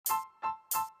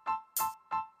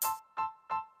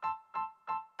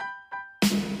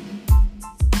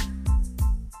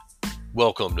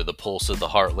Welcome to the Pulse of the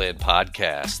Heartland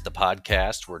podcast, the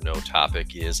podcast where no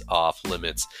topic is off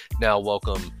limits. Now,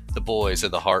 welcome the boys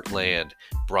of the Heartland,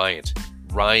 Bryant,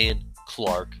 Ryan,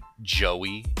 Clark,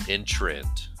 Joey, and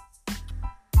Trent.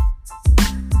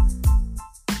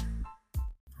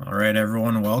 All right,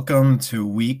 everyone, welcome to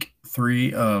week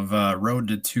 3 of Road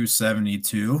to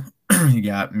 272. You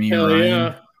got me,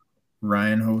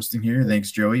 Ryan hosting here.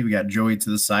 Thanks, Joey. We got Joey to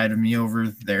the side of me over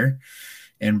there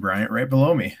and Bryant right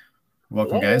below me.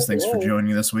 Welcome, guys. Thanks for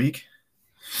joining this week.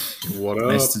 What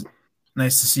up?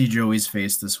 Nice to see Joey's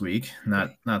face this week.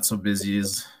 Not so busy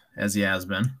as he has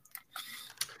been.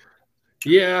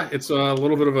 Yeah, it's a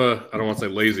little bit of a, I don't want to say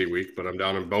lazy week, but I'm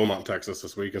down in Beaumont, Texas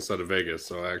this week instead of Vegas.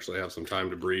 So I actually have some time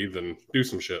to breathe and do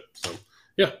some shit. So,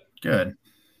 yeah. Good.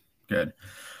 You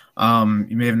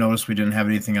may have noticed we didn't have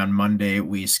anything on Monday.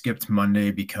 We skipped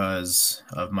Monday because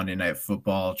of Monday Night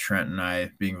Football. Trent and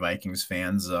I, being Vikings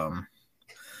fans,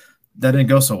 that didn't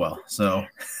go so well. So,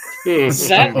 well,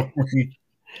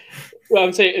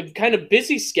 I'm saying kind of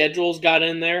busy schedules got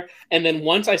in there. And then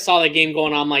once I saw the game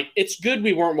going on, I'm like, it's good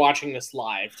we weren't watching this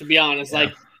live, to be honest. Yeah.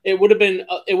 Like it would have been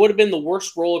the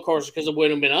worst roller coaster because it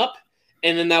would have been up.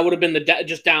 And then that would have been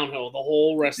just downhill the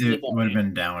whole rest of the ball. It would have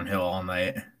been downhill all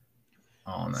night.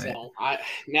 So I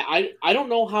don't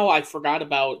know how I forgot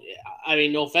about, I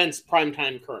mean, no offense,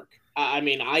 primetime Kirk.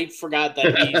 I forgot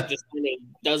that he just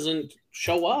doesn't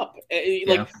show up.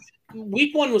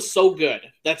 Week 1 was so good.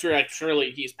 That's where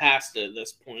surely he's past it at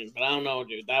this point. But I don't know,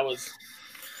 dude. That was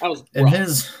rough.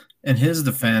 In his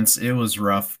defense, it was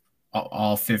rough.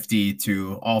 All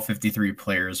 53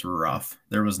 players were rough.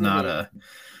 There was not a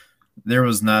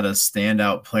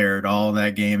standout player at all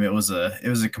that game. It was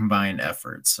a combined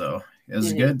effort. So it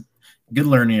was a good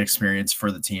learning experience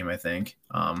for the team, I think.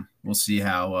 We'll see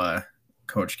how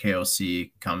Coach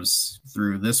KOC comes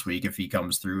through this week. If he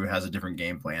comes through, has a different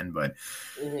game plan. But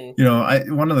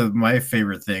one of my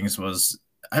favorite things was,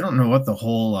 I don't know what the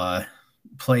whole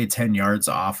play 10 yards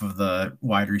off of the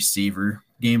wide receiver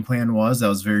game plan was. That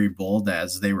was very bold,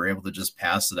 as they were able to just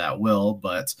pass it at will.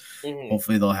 But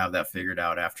hopefully they'll have that figured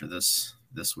out after this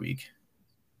week.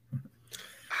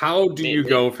 How do you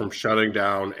go from shutting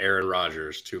down Aaron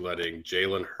Rodgers to letting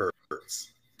Jalen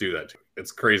Hurts do that?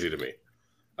 It's crazy to me.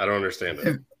 I don't understand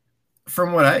it.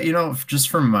 From what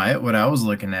what I was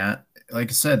looking at, like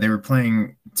I said, they were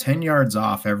playing 10 yards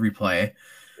off every play.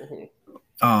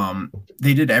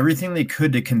 They did everything they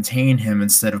could to contain him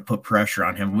instead of put pressure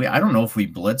on him. I don't know if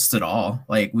we blitzed at all.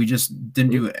 Like, we just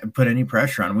didn't put any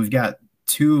pressure on him. We've got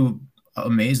 2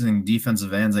 amazing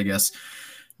defensive ends, I guess.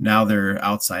 Now they're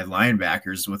outside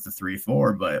linebackers with the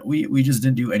 3-4, but we just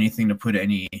didn't do anything to put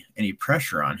any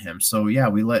pressure on him. So yeah,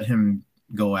 we let him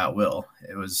go at will.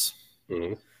 It was,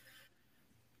 like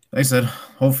I said,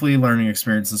 hopefully learning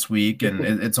experience this week, and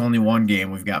it's only one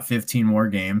game. We've got 15 more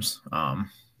games.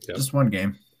 Just one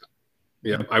game.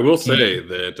 Yeah, I will say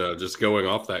that just going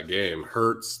off that game,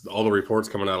 Hurts, all the reports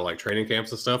coming out of like training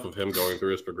camps and stuff of him going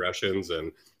through his progressions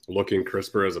and looking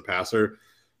crisper as a passer,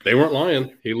 they weren't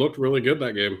lying. He looked really good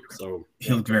that game. So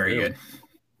he looked very good.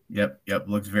 Yep,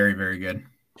 looked very, very good.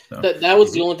 So. That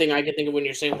was the only thing I could think of when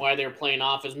you're saying why they were playing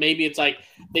off, is maybe it's like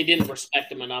they didn't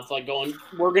respect him enough. Like going,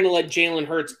 we're going to let Jalen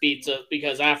Hurts beat us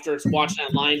because after it's watching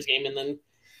that Lions game, and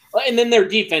then their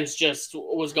defense just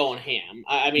was going ham.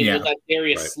 With that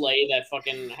Darius Slay that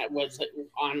fucking was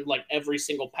on like every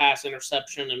single pass,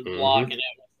 interception, and block, and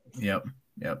it. Yep.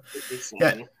 Yeah.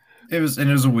 It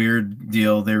was a weird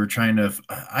deal. They were trying to.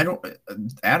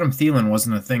 Adam Thielen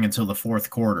wasn't a thing until the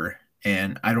fourth quarter.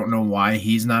 And I don't know why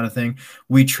he's not a thing.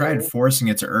 We tried forcing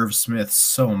it to Irv Smith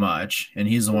so much, and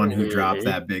he's the one who dropped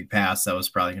that big pass that was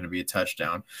probably going to be a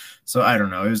touchdown. So I don't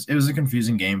know. It was a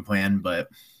confusing game plan, but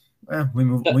we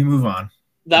move on.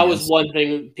 That was one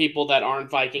thing. People that aren't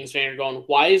Vikings fans are going,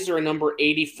 why is there a number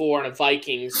 84 in a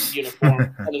Vikings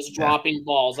uniform that is dropping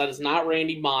balls? That is not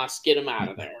Randy Moss. Get him out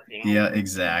of there. Yeah,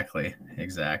 exactly.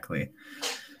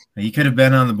 He could have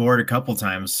been on the board a couple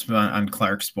times on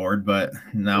Clark's board, but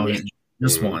now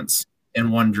just once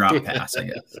in one drop pass, I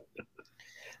guess.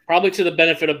 Probably to the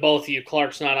benefit of both of you.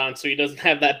 Clark's not on, so he doesn't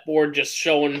have that board just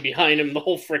showing behind him the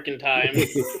whole freaking time.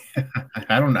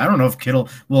 I don't know if Kittle.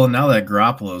 Well, now that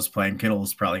Garoppolo's playing,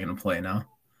 Kittle's probably going to play now.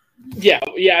 Yeah.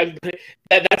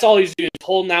 That's all he's doing, is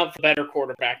holding out for the better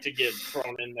quarterback to get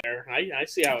thrown in there. I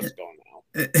see how it's going now.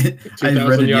 I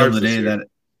read the other day that.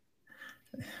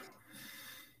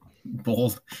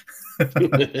 Bold.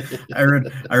 I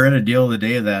read a deal the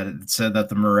day that it said that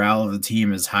the morale of the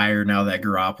team is higher now that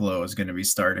Garoppolo is going to be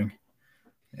starting.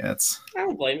 I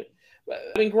don't blame it.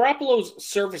 I mean, Garoppolo's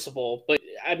serviceable, but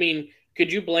I mean,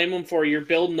 could you blame him for you're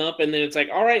building up and then it's like,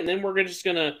 all right, and then we're just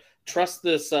gonna trust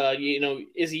this.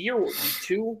 Is he year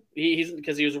 2? He's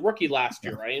because he was a rookie last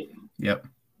year, right? Yep.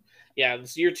 Yeah,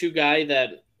 this year 2 guy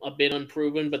that a bit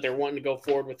unproven, but they're wanting to go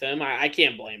forward with him. I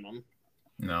can't blame him.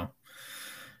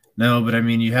 No, but I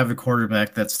mean, you have a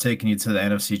quarterback that's taken you to the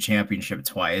NFC Championship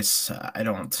twice. I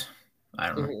don't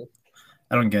know.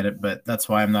 I don't get it, but that's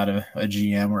why I'm not a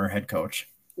GM or a head coach.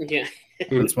 Yeah.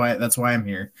 That's why I'm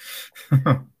here.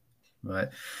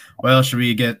 But well, should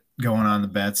we get going on the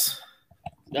bets?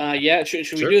 Yeah.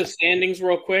 Should we do the standings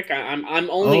real quick? I'm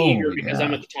only eager because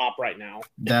I'm at the top right now.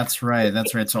 That's right.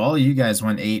 So all of you guys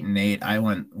went 8-8. I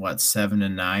went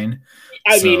 7-9.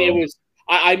 I mean, it was.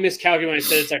 I miscalculated when I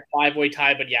said it's like 5-way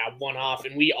tie, but yeah, 1 off,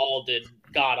 and we all did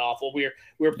god awful. We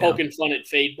were poking fun at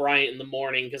Fade Bryant in the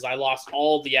morning because I lost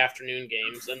all the afternoon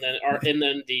games, and then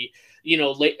the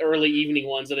late early evening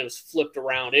ones, and it was flipped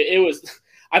around. It was.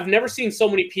 I've never seen so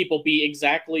many people be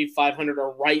exactly 500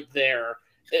 or right there.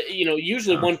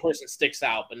 Usually one person sticks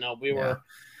out, but no, we were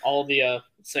all the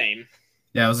same.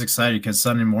 Yeah, I was excited because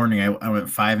Sunday morning I went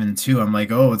 5-2. I'm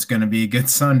like, oh, it's going to be a good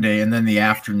Sunday. And then the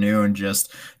afternoon,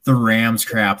 just the Rams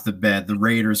crap the bed, the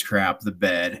Raiders crap the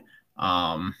bed.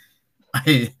 I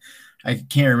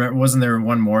can't remember. Wasn't there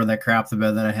one more that crap the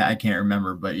bed that I had? I can't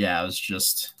remember. But yeah, it was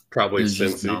just probably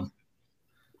Cincy.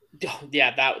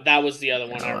 Yeah, that was the other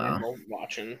one I remember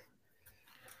watching.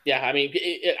 Yeah, I mean,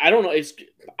 I don't know.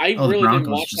 I really didn't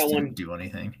watch that one. Didn't do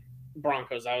anything.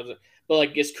 Broncos, but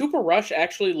like, is Cooper Rush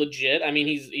actually legit? I mean,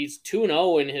 he's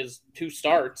 2-0 in his 2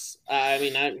 starts. I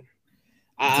mean,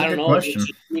 I don't know. Question. It's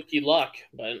just rookie luck,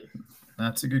 but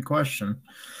that's a good question.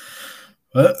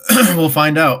 But we'll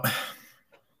find out.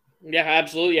 Yeah,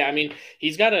 absolutely. Yeah, I mean,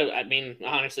 he's got a. I mean,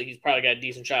 honestly, he's probably got a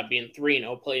decent shot being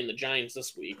 3-0 playing the Giants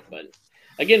this week. But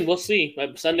again, we'll see.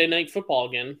 Sunday Night Football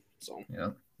again. So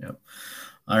Yep.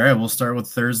 All right, we'll start with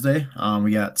Thursday.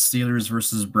 We got Steelers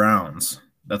versus Browns.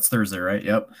 That's Thursday, right?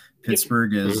 Yep.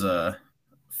 Pittsburgh is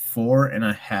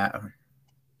 4.5.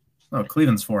 No,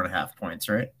 Cleveland's 4.5 points,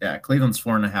 right? Yeah, Cleveland's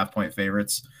 4.5 point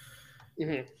favorites.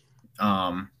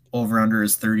 Mm-hmm. Over under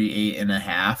is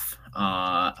 38.5.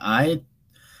 I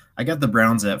got the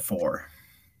Browns at 4.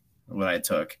 What I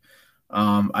took.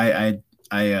 I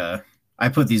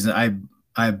put these. I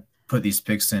put these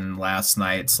picks in last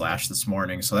night / this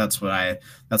morning, so that's the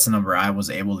number I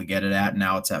was able to get it at.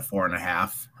 Now it's at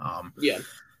 4.5. Yeah,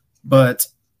 but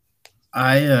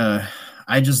I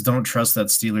just don't trust that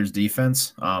Steelers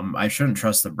defense. I shouldn't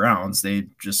trust the Browns. They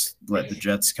just let the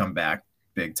Jets come back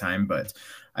big time. But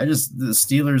the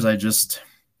Steelers, I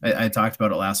talked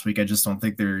about it last week. I just don't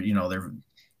think they're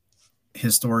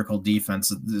historical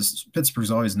defense.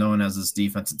 Pittsburgh's always known as this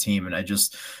defensive team. And I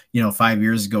just, 5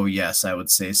 years ago, yes, I would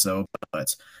say so.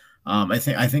 But I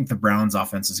think the Browns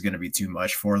offense is going to be too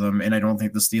much for them. And I don't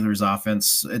think the Steelers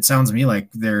offense, it sounds to me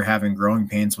like they're having growing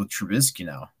pains with Trubisky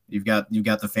now. You've got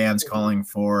the fans calling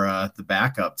for the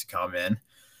backup to come in.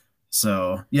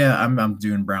 So yeah, I'm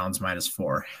doing Browns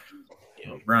 -4.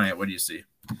 Yeah. Bryant, what do you see?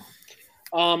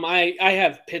 I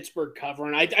have Pittsburgh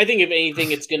covering. I think if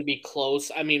anything, it's going to be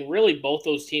close. I mean, really, both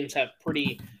those teams have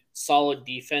pretty solid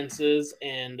defenses,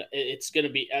 and it's going to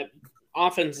be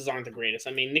offenses aren't the greatest.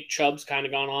 I mean, Nick Chubb's kind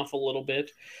of gone off a little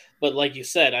bit, but like you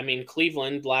said, I mean,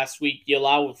 Cleveland last week, you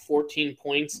allowed 14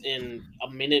 points in a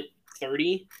minute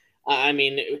 30. I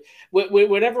mean,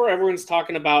 whatever everyone's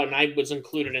talking about, and I was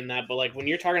included in that, but like when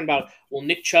you're talking about, well,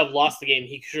 Nick Chubb lost the game,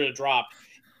 he should have dropped.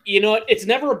 You know what? It's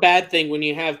never a bad thing when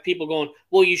you have people going,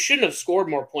 well, you shouldn't have scored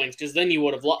more points because then you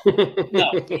would have lost.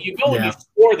 No, you go and you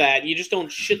score that. You just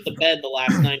don't shit the bed the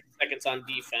last 90 seconds on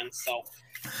defense. So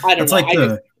I don't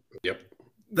know.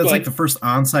 That's like the first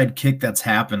onside kick that's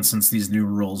happened since these new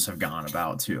rules have gone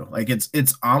about too. Like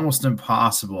it's almost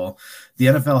impossible. The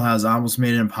NFL has almost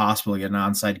made it impossible to get an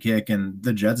onside kick, and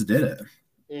the Jets did it.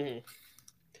 Mm-hmm.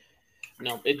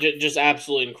 No, it just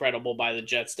absolutely incredible by the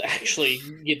Jets to actually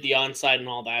get the onside and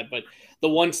all that. But the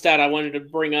one stat I wanted to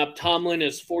bring up, Tomlin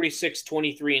is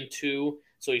 46-23-2,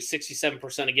 so he's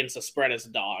 67% against the spread as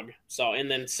a dog. So and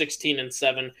then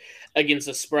 16-7 against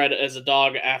the spread as a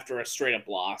dog after a straight up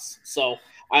loss. So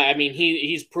I mean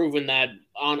he's proven that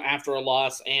on after a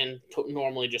loss and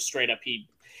normally just straight up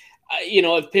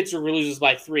if Pittsburgh loses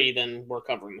by 3, then we're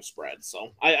covering the spread.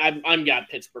 So I'm got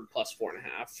Pittsburgh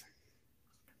 +4.5.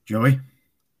 Joey?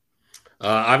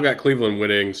 I've got Cleveland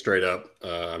winning straight up.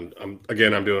 I'm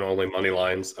doing only money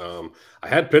lines. I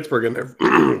had Pittsburgh in there,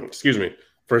 excuse me,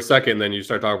 for a second. Then you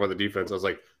start talking about the defense. I was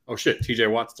like, oh shit, TJ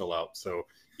Watt's still out. So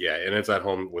yeah, and it's at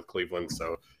home with Cleveland.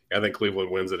 So yeah, I think Cleveland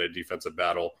wins in a defensive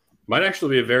battle. Might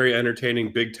actually be a very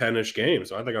entertaining Big Ten-ish game.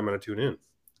 So I think I'm going to tune in.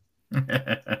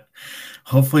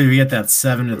 Hopefully we get that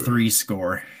 7-3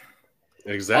 score.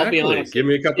 Exactly. honest, Give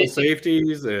me a couple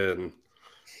safeties and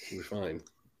we'll be fine.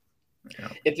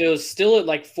 If it was still at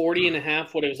like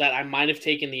 40.5, what it was at, I might have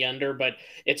taken the under, but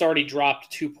it's already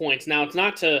dropped 2 points. Now it's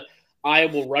not to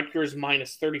Iowa Rutgers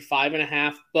minus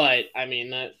 35.5, but I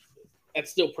mean that's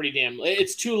still pretty damn.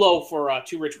 It's too low for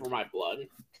too rich for my blood.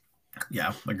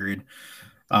 Yeah, agreed.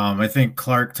 I think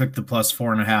Clark took the plus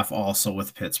 4.5 also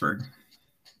with Pittsburgh.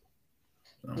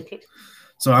 So, okay.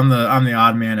 So I'm the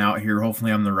odd man out here.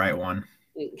 Hopefully I'm the right one.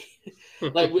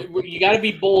 Like you got to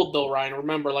be bold though, Ryan.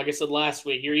 Remember, like I said last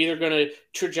week, you're either going to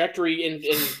trajectory and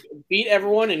beat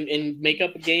everyone and make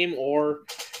up a game, or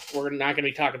we're not going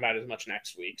to be talking about it as much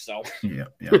next week. So yeah,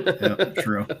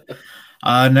 true.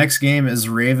 Next game is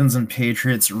Ravens and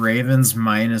Patriots. Ravens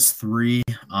 -3.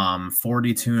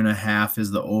 42.5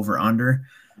 is the over under.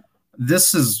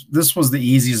 This was the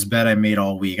easiest bet I made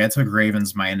all week. I took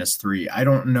Ravens -3. I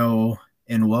don't know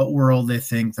in what world they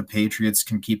think the Patriots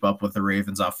can keep up with the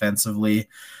Ravens offensively.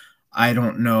 I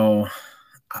don't know.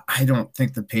 I don't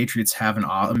think the Patriots have an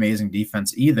amazing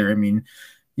defense either. I mean,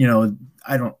 Bill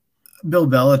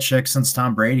Belichick, since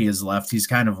Tom Brady has left, he's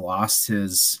kind of lost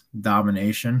his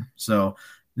domination. So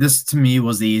this to me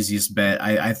was the easiest bet.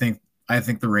 I think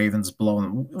the Ravens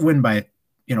win by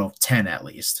 10 at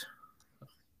least.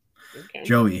 Okay.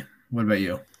 Joey, what about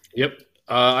you? Yep.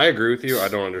 I agree with you. I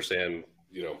don't understand,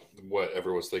 what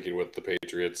everyone's thinking with the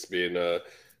Patriots being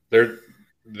they're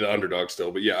the underdog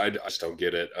still, but yeah, I just don't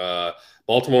get it.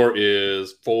 Baltimore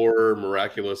is 4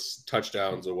 miraculous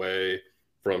touchdowns away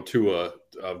from Tua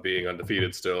of being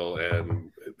undefeated still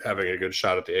and having a good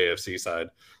shot at the AFC side.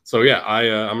 So yeah,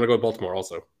 I'm gonna go with Baltimore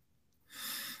also.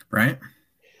 Right.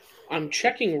 I'm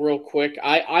checking real quick.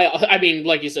 I mean,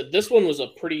 like you said, this one was a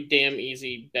pretty damn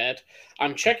easy bet.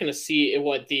 I'm checking to see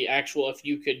what the actual, if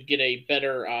you could get a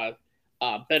better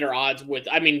odds with,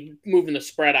 I mean, moving the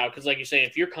spread out. Because like you're saying,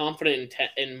 if you're confident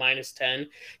in -10,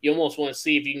 you almost want to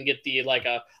see if you can get the like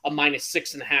a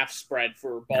 -6.5 spread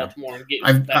for Baltimore and get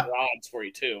better odds for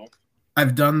you too.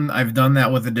 I've done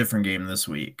that with a different game this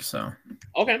week. So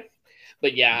okay.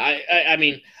 But yeah, I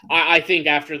mean, I think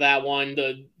after that one,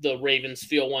 the Ravens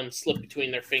feel one slip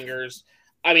between their fingers.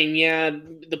 I mean, yeah,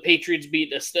 the Patriots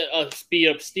beat speed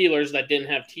up Steelers that didn't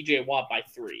have TJ Watt by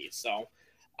 3. So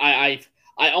I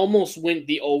almost went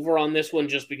the over on this one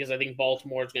just because I think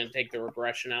Baltimore is going to take the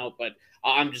regression out, but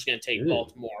I'm just going to take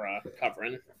Baltimore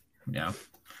covering. Yeah.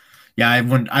 Yeah, I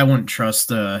wouldn't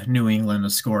trust New England to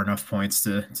score enough points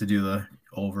to do the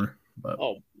over. But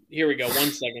here we go. 1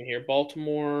 second here.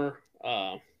 Baltimore.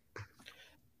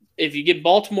 If you get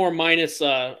Baltimore minus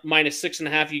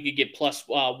 6.5, you could get plus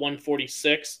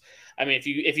 146. I mean,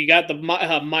 if you got the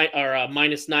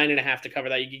minus 9.5 to cover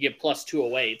that, you could get plus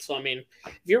 208. So I mean,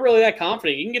 if you're really that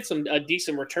confident, you can get a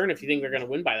decent return if you think they're going to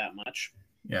win by that much.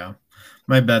 Yeah,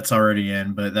 my bet's already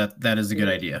in, but that is a good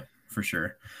idea for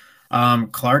sure.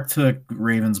 Clark took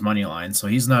Ravens money line, so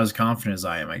he's not as confident as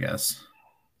I am, I guess.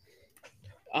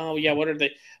 Oh yeah, what are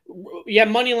they? Yeah,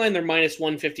 money line, they're minus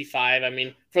 155. I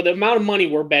mean, for the amount of money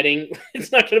we're betting, it's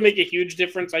not going to make a huge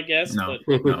difference, I guess. No.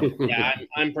 Yeah,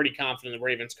 I'm pretty confident the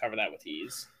Ravens cover that with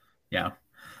ease. Yeah.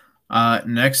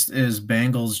 Next is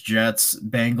Bengals Jets.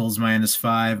 Bengals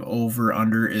 -5. Over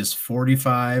under is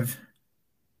 45.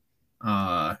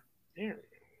 I'm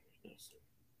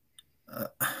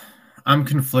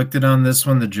conflicted on this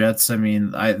one. The Jets. I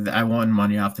mean, I won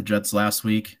money off the Jets last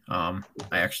week.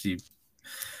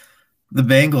 The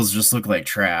Bengals just look like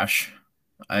trash.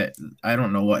 I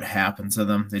don't know what happened to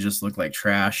them. They just look like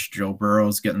trash. Joe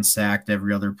Burrow's getting sacked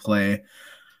every other play.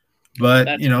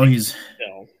 But he's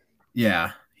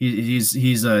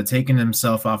taking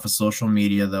himself off of social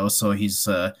media though, so he's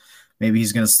maybe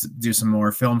he's going to do some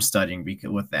more film studying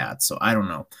with that. So I don't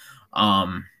know.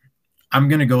 I'm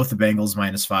going to go with the Bengals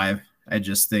 -5. I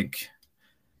just think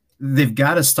they've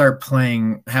got to start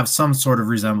have some sort of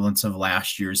resemblance of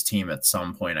last year's team at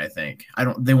some point. I think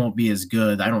they won't be as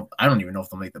good. I don't even know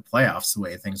if they'll make the playoffs the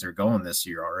way things are going this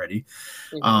year already.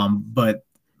 Mm-hmm. But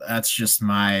that's just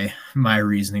my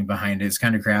reasoning behind it. It's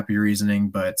kind of crappy reasoning,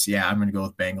 but yeah, I'm going to go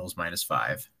with Bengals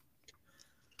 -5.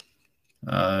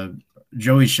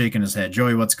 Joey's shaking his head.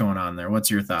 Joey, what's going on there? What's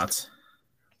your thoughts?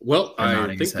 Well, I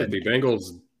think that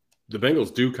the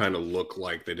Bengals do kind of look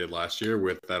like they did last year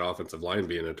with that offensive line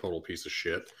being a total piece of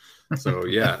shit. So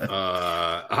yeah,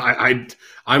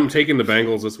 I'm taking the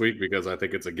Bengals this week because I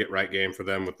think it's a get right game for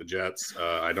them with the Jets.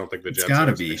 I don't think the Jets are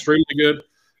extremely good.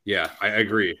 Yeah, I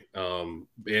agree. And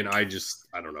I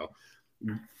don't know.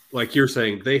 Like you're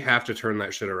saying, they have to turn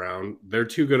that shit around. They're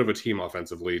too good of a team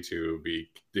offensively to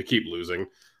keep losing.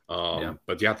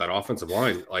 But yeah, that offensive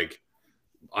line, like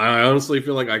I honestly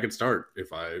feel like I could start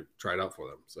if I tried out for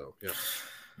them. So yeah.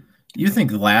 You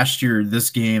think last year this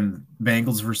game,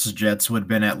 Bengals versus Jets, would have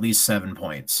been at least 7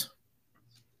 points?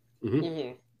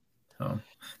 Mm-hmm. So,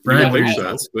 Brian, what are your so,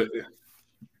 thoughts? but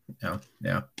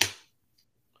Yeah.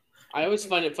 I always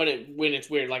find it funny when it's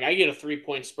weird. Like I get a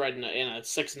 3-point spread in a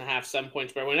 6.5, 7-point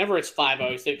spread. Whenever it's 5,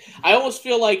 I almost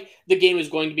feel like the game is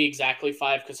going to be exactly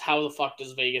 5 because how the fuck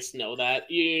does Vegas know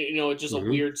that? You know, it's just a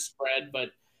weird spread.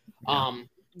 But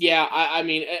yeah, I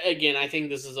mean, again, I think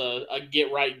this is a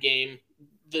get right game.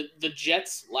 The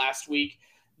Jets last week,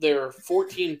 they're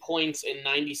 14 points in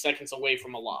 90 seconds away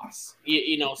from a loss.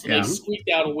 You know, so they squeaked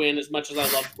out a win. As much as I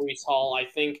love Breece Hall, I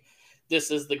think this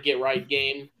is the get right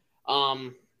game.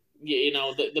 You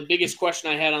know, the biggest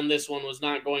question I had on this one was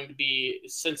not going to be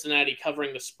Cincinnati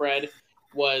covering the spread.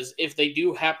 Was if they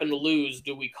do happen to lose,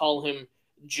 do we call him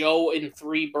Joe in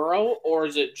 3 Burrow, or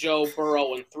is it Joe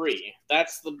Burrow in 3?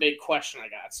 That's the big question I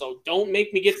got. So don't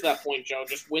make me get to that point, Joe.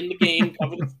 Just win the game,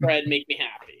 cover the spread, make me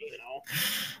happy, you know?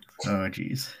 Oh,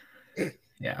 geez.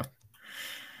 Yeah.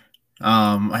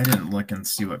 I didn't look and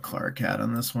see what Clark had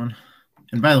on this one.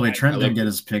 And by the way, Trent didn't get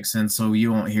his picks in, so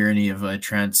you won't hear any of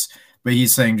Trent's. But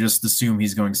he's saying just assume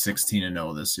he's going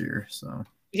 16-0 this year, so or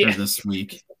this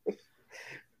week.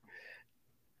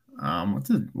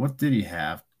 What did he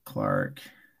have, Clark?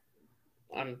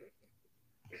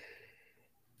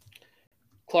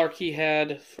 Clark, he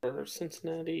had for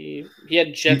Cincinnati, he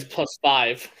had Jets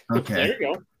 +5. Okay, there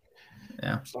you go.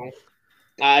 Yeah. So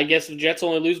I guess if Jets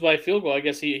only lose by a field goal, I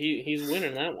guess he's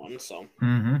winning that one. So.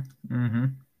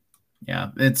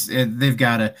 Yeah, they've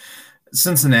got to.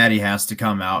 Cincinnati has to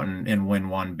come out and win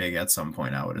one big at some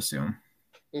point, I would assume.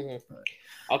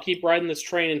 I'll keep riding this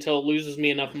train until it loses me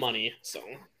enough money. So.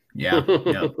 Yeah.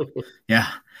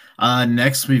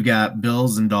 Next, we've got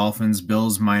Bills and Dolphins.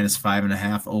 Bills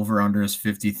 -5.5. Over under is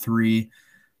 53.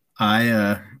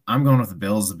 I'm going with the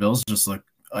Bills. The Bills just look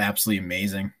absolutely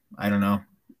amazing. I don't know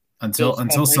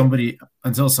until somebody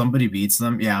beats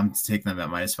them. Yeah, I'm taking them at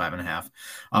 -5.5.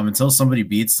 Until somebody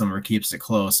beats them or keeps it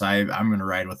close, I'm going to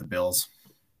ride with the Bills.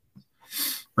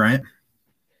 Bryant.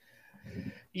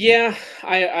 Yeah,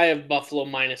 I have Buffalo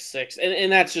 -6,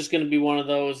 and that's just going to be one of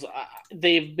those.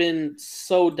 They've been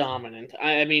so dominant.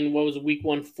 I mean, what was it, week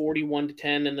 1,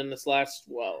 41-10, and then this last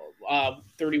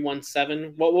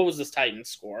 31-7. What was this Titans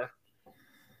score?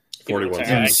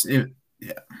 41-7.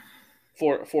 Yeah.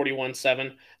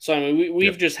 41-7. So I mean,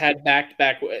 we've just had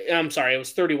back-to-back. I'm sorry, it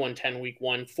was 31-10 week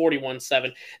 1,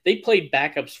 41-7. They played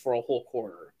backups for a whole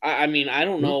quarter. I mean, I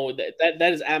don't know, that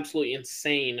is absolutely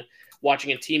insane.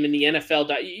 Watching a team in the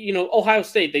NFL, you know, Ohio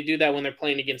State, they do that when they're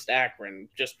playing against Akron.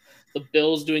 Just the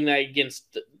Bills doing that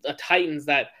against the Titans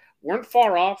that weren't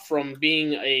far off from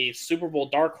being a Super Bowl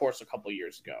dark horse a couple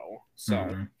years ago.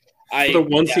 So the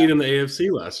one seed in the AFC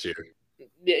last year.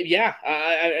 Yeah,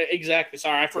 exactly.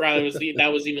 Sorry, I forgot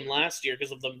that was even last year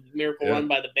because of the miracle run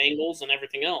by the Bengals and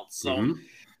everything else. So,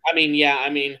 I mean,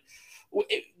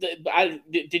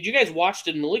 did you guys watch?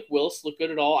 Did Malik Willis look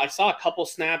good at all? I saw a couple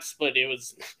snaps, but it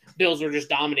was Bills were just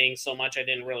dominating so much I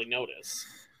didn't really notice.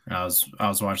 I was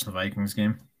watching the Vikings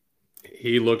game.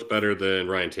 He looked better than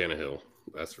Ryan Tannehill,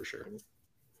 that's for sure.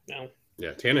 No.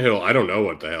 Yeah, Tannehill, I don't know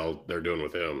what the hell they're doing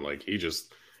with him. Like he does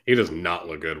not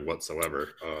look good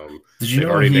whatsoever. Did you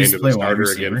know he used to play wide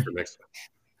receiver again for next?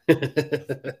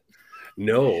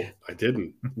 No, I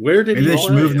didn't. Where did Maybe they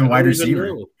should move him to wide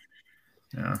receiver?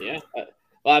 Yeah.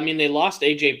 Well, I mean, they lost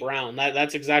A.J. Brown.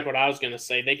 That's exactly what I was going to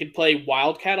say. They could play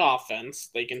Wildcat offense.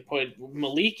 They can put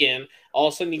Malik in. All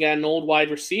of a sudden, you got an old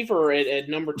wide receiver at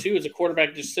number 2 as a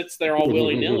quarterback just sits there all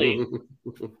willy-nilly.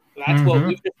 That's what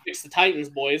we just fixed the Titans,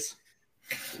 boys.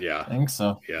 Yeah, I think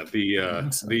so. Yeah,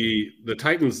 the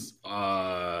Titans,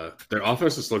 their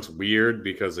offense just looks weird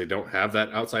because they don't have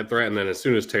that outside threat. And then as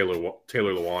soon as Taylor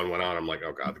Lewan went on, I'm like,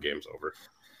 oh god, the game's over.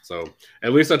 So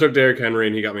at least I took Derrick Henry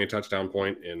and he got me a touchdown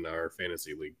point in our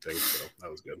fantasy league thing. So that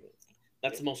was good.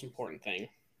 That's the most important thing.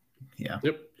 Yeah.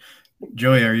 Yep.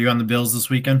 Joey, are you on the Bills this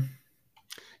weekend?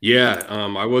 Yeah.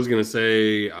 I was gonna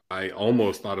say I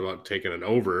almost thought about taking an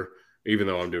over, even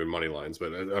though I'm doing money lines.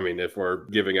 But I mean, if we're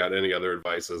giving out any other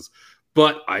advices,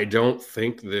 but I don't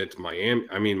think that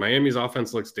Miami's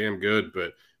offense looks damn good,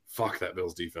 but fuck, that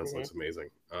Bills defense looks amazing.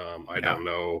 I don't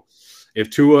know if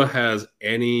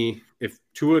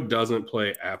Tua doesn't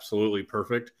play absolutely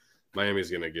perfect, Miami's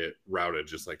going to get routed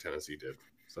just like Tennessee did.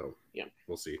 So yeah,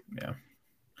 we'll see.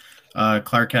 Yeah.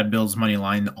 Clark had Bills money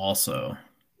line also.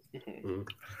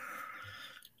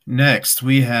 Next,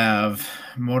 we have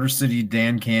Motor City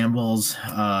Dan Campbell's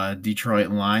Detroit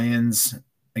Lions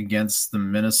against the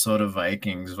Minnesota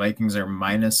Vikings. Vikings are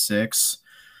 -6.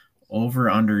 Over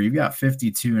under, you've got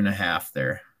 52.5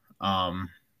 there. I'm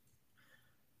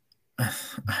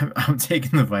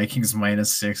taking the Vikings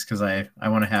 -6 because I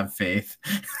want to have faith.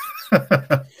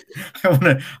 I want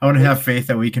to have faith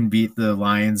that we can beat the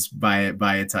Lions by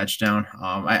a touchdown.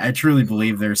 I truly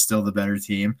believe they're still the better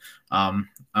team. I'm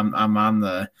on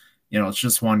the, it's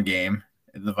just one game.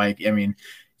 I mean,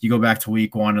 you go back to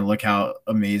week 1 and look how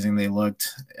amazing they looked.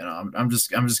 I'm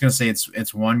just gonna say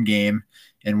it's one game,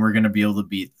 and we're gonna be able to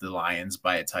beat the Lions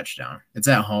by a touchdown. It's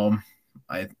at home.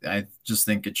 I just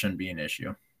think it shouldn't be an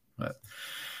issue. But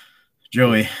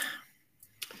Joey.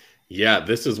 Yeah,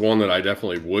 this is one that I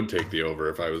definitely would take the over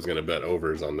if I was going to bet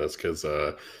overs on this, because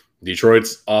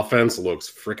Detroit's offense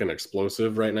looks freaking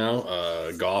explosive right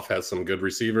now. Goff has some good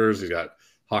receivers. He's got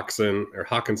Hawkinson,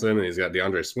 and he's got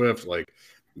DeAndre Swift. Like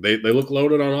they look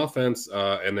loaded on offense,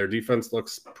 and their defense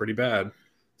looks pretty bad.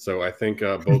 So I think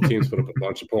both teams put up a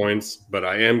bunch of points, but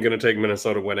I am going to take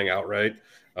Minnesota winning outright.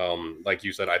 Like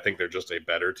you said, I think they're just a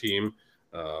better team.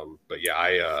 But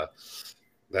yeah,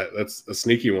 that's a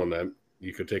sneaky one that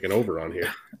you could take an over on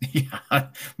here. Yeah,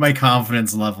 my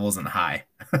confidence level isn't high.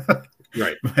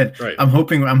 Right. But right. I'm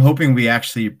hoping we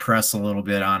actually press a little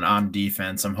bit on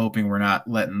defense. I'm hoping we're not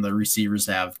letting the receivers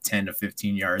have 10 to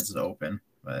 15 yards open.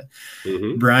 But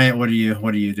Bryant, what are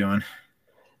you doing?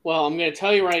 Well, I'm going to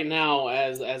tell you right now,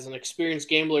 as an experienced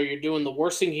gambler, you're doing the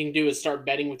worst thing you can do is start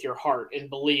betting with your heart and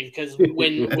believe, because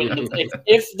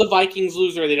if the Vikings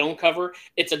lose or they don't cover,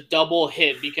 it's a double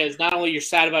hit, because not only you're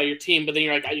sad about your team, but then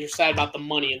you're sad about the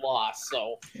money lost.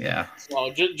 So yeah. So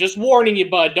just warning you,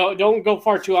 bud. Don't go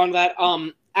far too on that.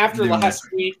 After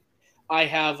last week, I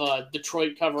have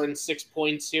Detroit covering 6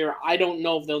 points here. I don't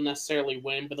know if they'll necessarily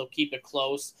win, but they'll keep it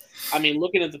close. I mean,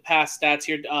 looking at the past stats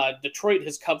here, Detroit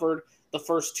has covered the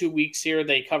first 2 weeks here.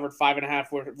 They covered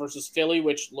 5.5 versus Philly,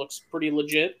 which looks pretty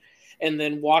legit. And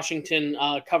then Washington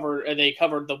covered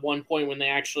the 1 point when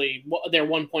they're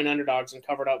 1 point underdogs and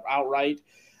covered up outright.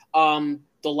 The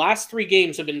last 3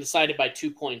 games have been decided by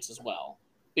 2 points as well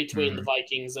between the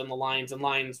Vikings and the Lions, and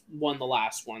Lions won the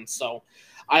last one. So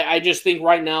I just think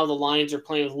right now the Lions are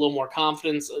playing with a little more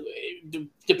confidence. It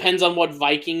depends on what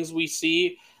Vikings we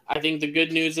see. I think the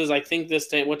good news is what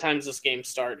time does this game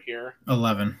start here?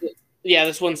 11. Yeah,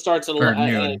 this one starts at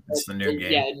noon. It's the noon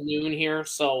game. Yeah, at noon here.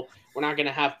 So we're not going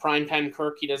to have primetime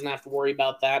Kirk. He doesn't have to worry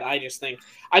about that. I think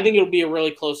it'll be a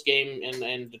really close game,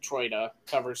 and Detroit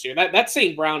covers here. That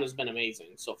St. Brown has been amazing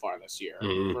so far this year.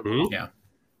 Yeah.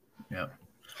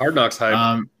 Hard Knocks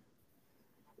hype.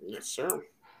 Yes, sir.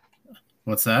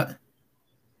 What's that?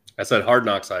 I said Hard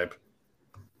Knocks hype.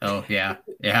 Oh yeah.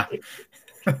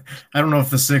 I don't know if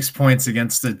the 6 points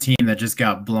against the team that just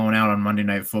got blown out on Monday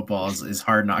Night Football is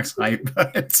Hard Knocks hype,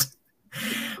 but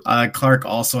Clark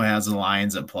also has the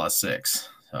Lions at +6,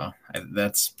 so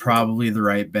that's probably the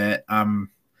right bet. I'm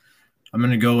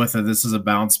going to go with it. This is a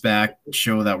bounce back,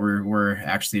 show that we're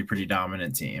actually a pretty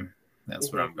dominant team.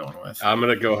 That's what I'm going with. I'm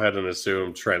going to go ahead and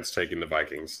assume Trent's taking the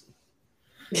Vikings.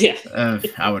 Yeah,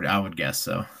 I would guess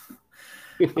so.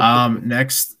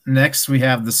 Next we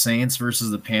have the Saints versus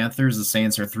the Panthers. The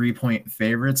Saints are 3-point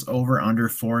favorites, over under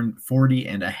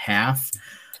 40.5.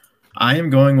 I am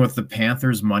going with the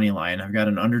Panthers money line. I've got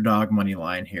an underdog money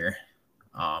line here.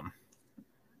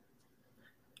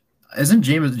 Isn't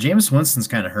Jameis Winston's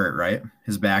kind of hurt, right?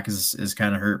 His back is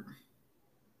kind of hurt.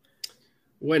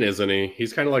 When isn't he?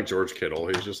 He's kind of like George Kittle.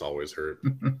 He's just always hurt.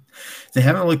 They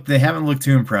haven't looked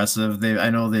too impressive.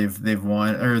 I know they've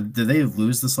won, or did they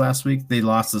lose this last week? They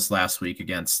lost this last week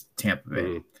against Tampa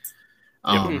Bay.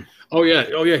 Oh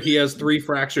yeah. He has 3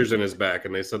 fractures in his back,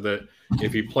 and they said that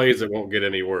if he plays, it won't get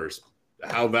any worse.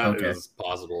 How that is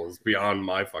possible is beyond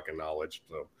my fucking knowledge.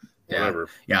 So whatever.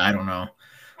 Yeah, I don't know.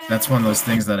 That's one of those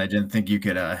things that I didn't think you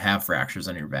could have fractures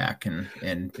on your back,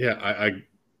 and yeah,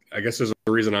 I guess there's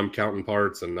a reason I'm counting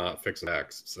parts and not fixing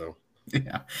backs. So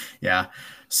yeah.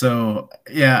 So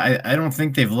yeah, I don't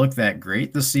think they've looked that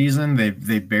great this season.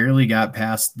 They barely got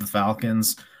past the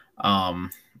Falcons. I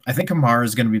think Kamara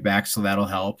is going to be back, so that'll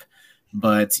help.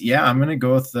 But yeah, I'm going to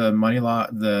go with the money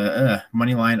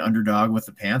line underdog with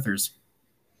the Panthers.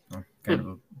 Kind of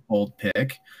a bold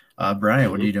pick. Brian,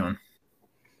 what are you doing?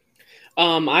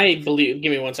 I believe.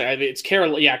 Give me 1 second. It's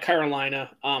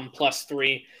Carolina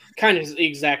 +3. Kind of the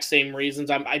exact same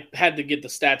reasons. I had to get the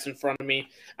stats in front of me.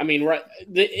 I mean,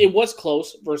 it was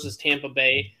close versus Tampa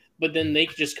Bay, but then they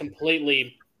just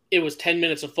completely. It was 10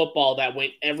 minutes of football that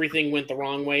everything went the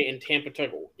wrong way, and Tampa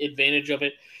took advantage of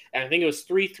it. And I think it was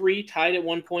 3-3 tied at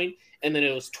one point, and then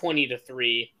it was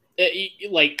 20-3.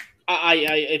 It's like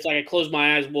I closed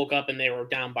my eyes, woke up, and they were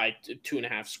down by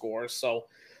 2.5 scores. So,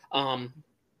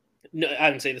 No, I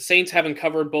would say the Saints haven't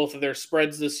covered both of their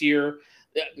spreads this year.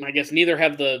 I guess neither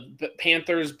have the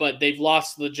Panthers, but they've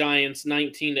lost to the Giants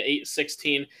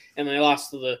 19-16, and they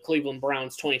lost to the Cleveland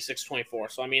Browns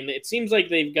 26-24. So, I mean, it seems like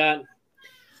they've got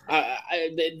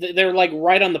they're like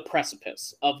right on the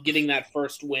precipice of getting that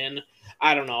first win.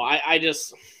 I don't know. I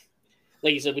just,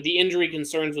 like you said, with the injury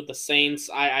concerns with the Saints,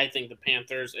 I think the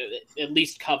Panthers at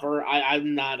least cover.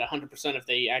 I'm not 100% if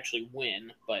they actually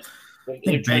win, but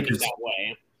they're trending that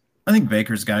way. I think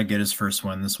Baker's got to get his first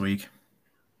win this week.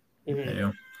 Mm-hmm.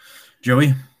 Yeah.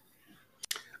 Joey?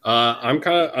 I'm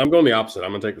going the opposite.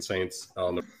 I'm gonna take the Saints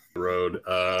on the road.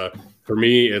 For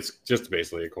me, it's just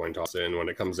basically a coin toss. And when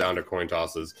it comes down to coin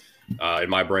tosses, in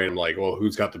my brain, I'm like, well,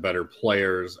 who's got the better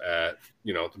players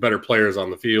the better players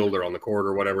on the field or on the court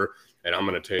or whatever? And I'm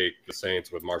going to take the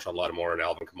Saints with Marshawn Lattimore and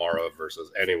Alvin Kamara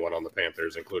versus anyone on the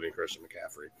Panthers, including Christian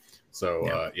McCaffrey.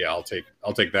 So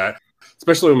I'll take that,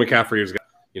 especially when McCaffrey is,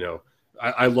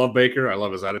 I love Baker, I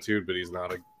love his attitude, but he's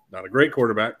not a great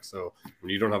quarterback. So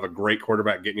when you don't have a great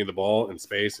quarterback getting you the ball in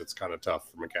space, it's kind of tough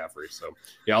for McCaffrey. So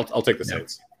yeah, I'll take the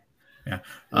Saints. Yeah.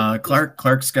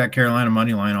 Clark's got Carolina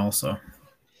money line also.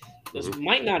 This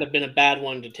might not have been a bad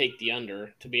one to take the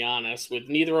under, to be honest. With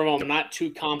neither of them, I'm not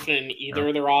too confident in either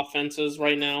of their offenses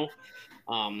right now.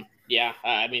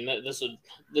 I mean, this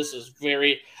is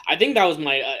very. I think that was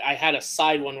I had a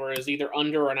side one where it was either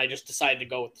under, and I just decided to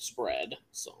go with the spread.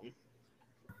 So.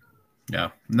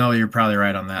 Yeah, no, you're probably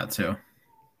right on that too.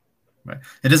 But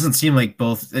it doesn't seem like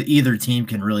either team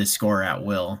can really score at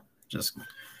will. Just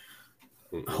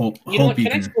hope.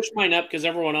 Can I switch mine up because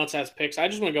everyone else has picks? I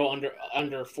just want to go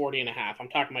under 40.5. I'm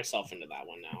talking myself into that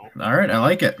one now. All right, I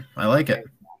like it. All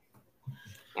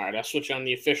right, I'll switch on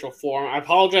the official form. I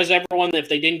apologize, everyone, if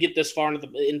they didn't get this far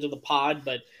into the pod,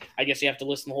 but I guess you have to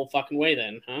listen the whole fucking way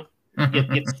then, huh?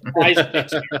 Get surprise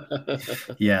picks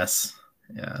here. Yes.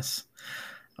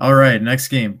 All right, next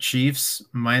game. Chiefs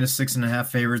 -6.5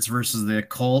 favorites versus the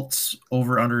Colts.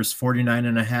 Over under is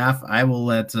 49.5. I will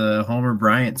let Homer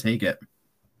Bryant take it.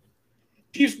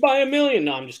 Chiefs by a million.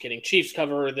 No, I'm just kidding. Chiefs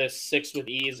cover this 6 with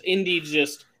ease. Indy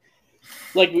just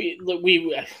like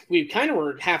we kind of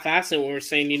were half-assing when we were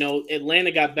saying,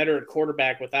 Atlanta got better at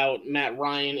quarterback without Matt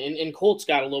Ryan, and Colts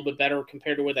got a little bit better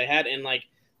compared to what they had, and like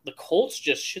the Colts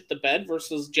just shit the bed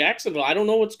versus Jacksonville. I don't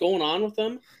know what's going on with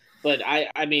them. But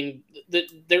I mean,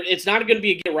 it's not going to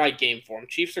be a get-right game for them.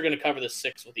 Chiefs are going to cover the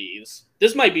 6 with ease.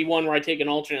 This might be one where I take an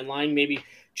alternate line, maybe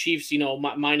Chiefs, -10,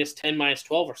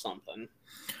 -12 or something.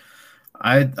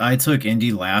 I took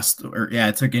Indy last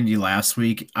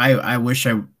week. I wish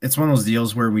it's one of those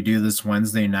deals where we do this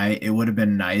Wednesday night. It would have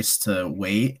been nice to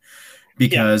wait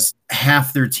because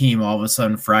half their team all of a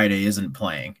sudden Friday isn't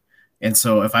playing. And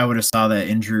so if I would have saw that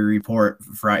injury report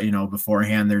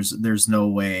beforehand, there's no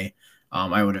way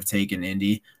I would have taken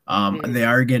Indy. They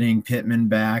are getting Pittman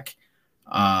back.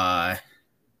 I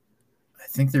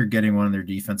think they're getting one of their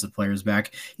defensive players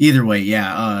back. Either way,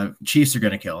 Chiefs are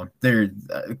going to kill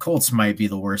them. Colts might be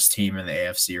the worst team in the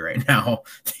AFC right now.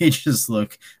 They just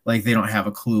look like they don't have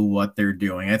a clue what they're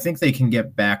doing. I think they can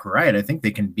get back right. I think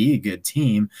they can be a good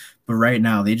team, but right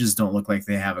now they just don't look like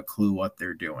they have a clue what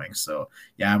they're doing. So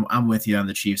yeah, I'm with you on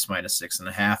the Chiefs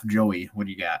 -6.5. Joey, what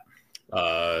do you got?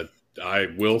 I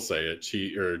will say it.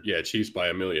 Chiefs by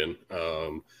a million.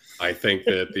 I think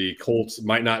that the Colts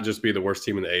might not just be the worst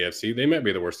team in the AFC. They might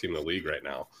be the worst team in the league right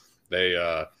now.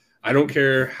 I don't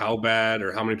care how bad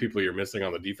or how many people you're missing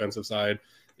on the defensive side.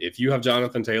 If you have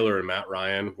Jonathan Taylor and Matt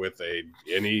Ryan with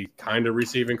any kind of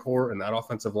receiving core in that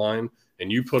offensive line,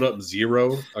 and you put up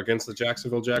 0 against the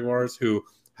Jacksonville Jaguars, who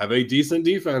have a decent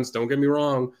defense, don't get me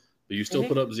wrong, but you still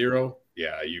put up 0,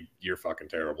 you're fucking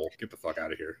terrible. Get the fuck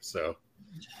out of here. So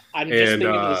I'm just thinking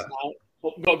of this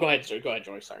now. Go ahead, sir. Go ahead,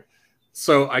 Joy. Sorry.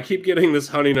 So I keep getting this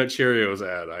Honey Nut Cheerios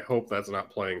ad. I hope that's not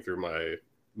playing through my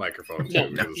microphone too,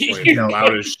 because it's playing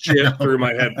loud as shit through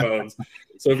my headphones.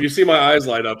 So if you see my eyes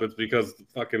light up, it's because the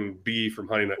fucking B from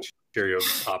Honey Nut Cheerios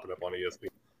is popping up on ESPN.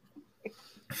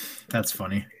 That's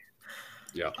funny.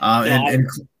 Yeah.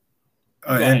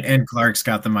 And Clark's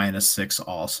got the -6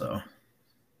 also.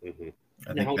 Mm-hmm.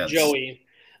 I think now, Joey,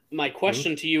 my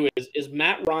question to you is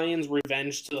Matt Ryan's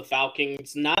revenge to the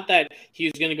Falcons, not that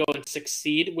he's going to go and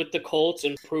succeed with the Colts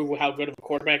and prove how good of a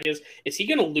quarterback is he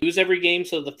going to lose every game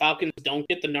so the Falcons don't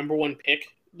get the #1 pick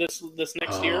this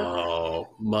next year? Oh,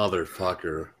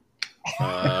 motherfucker.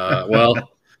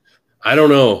 Well, I don't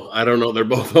know. They're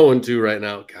both 0-2 right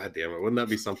now. God damn it. Wouldn't that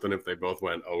be something if they both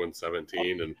went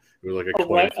 0-17 and it was like a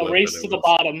coin flip? A race to the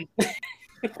bottom.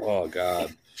 Oh,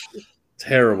 God.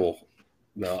 Terrible.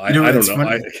 No, I don't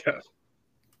know.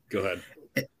 Go ahead.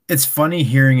 it's funny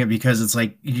hearing it because it's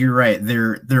like you're right.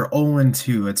 They're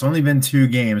 0-2. It's only been 2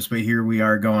 games, but here we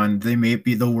are going. They may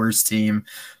be the worst team,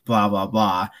 blah blah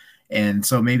blah. And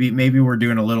so maybe we're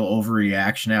doing a little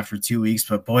overreaction after 2 weeks,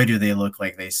 but boy, do they look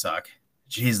like they suck.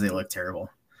 Jeez, they look terrible.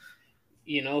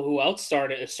 You know who else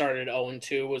started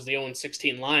 0-2 was the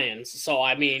 0-16 Lions. So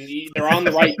I mean, they're on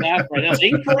the right path right now.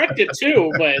 They can correct it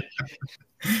too, but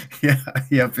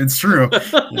yep, it's true.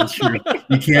 It's true.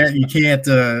 You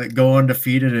can't go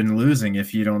undefeated and losing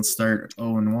if you don't start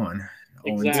 0-1.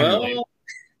 Exactly. Well,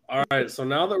 all right, so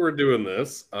now that we're doing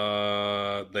this,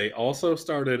 they also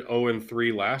started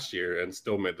 0-3 last year and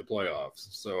still made the playoffs.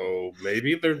 So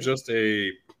maybe they're just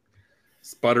a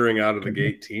sputtering out of the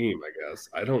gate team, I guess.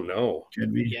 I don't know.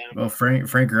 Could be. Yeah. Well,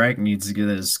 Frank Reich needs to get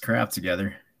his crap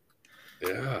together.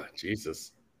 Yeah,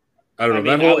 Jesus. I don't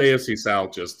know. That whole AFC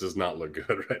South just does not look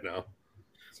good right now.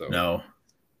 So No,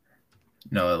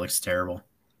 it looks terrible.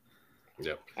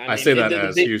 Yeah, I I mean, say that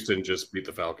as Houston just beat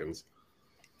the Falcons.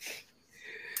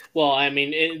 Well, I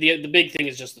mean, the big thing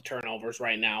is just the turnovers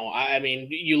right now. I mean,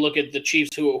 you look at the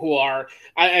Chiefs who are.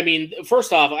 I mean,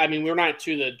 first off, I mean, we're not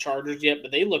to the Chargers yet,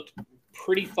 but they looked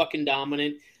pretty fucking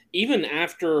dominant. Even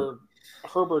after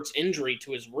Herbert's injury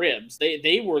to his ribs,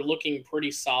 they were looking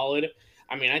pretty solid.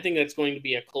 I mean, I think that's going to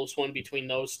be a close one between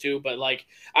those two. But, like,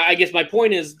 I guess my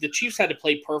point is the Chiefs had to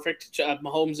play perfect.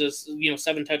 Mahomes is,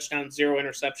 7 touchdowns, 0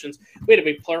 interceptions. We had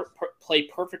to play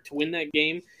perfect to win that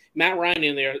game. Matt Ryan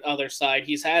on the other side,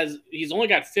 he's only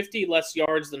got 50 less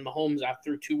yards than Mahomes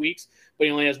through 2 weeks, but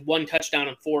he only has 1 touchdown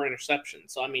and 4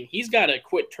 interceptions. So, I mean, he's got to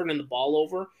quit turning the ball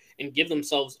over and give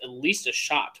themselves at least a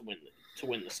shot to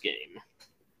win this game.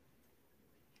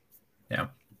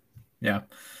 Yeah.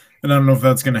 And I don't know if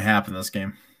that's going to happen this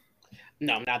game.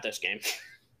 No, not this game.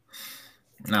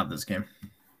 Not this game.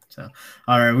 So,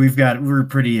 all right,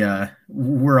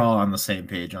 we're all on the same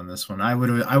page on this one. I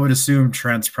would assume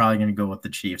Trent's probably going to go with the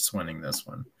Chiefs winning this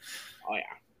one. Oh yeah.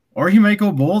 Or he might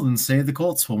go bold and say the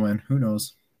Colts will win. Who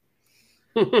knows?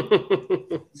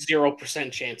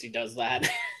 0% chance he does that.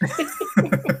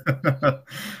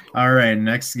 All right,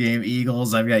 next game,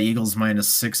 Eagles. I've got Eagles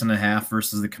 -6.5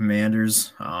 versus the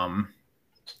Commanders.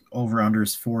 Over under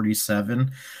is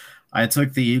 47. I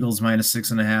took the Eagles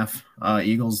 -6.5.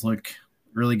 Eagles look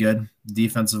really good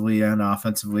defensively and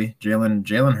offensively.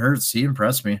 Jalen Hurts, he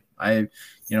impressed me. I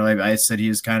said he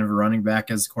was kind of a running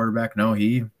back as a quarterback. No,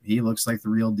 he looks like the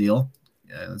real deal.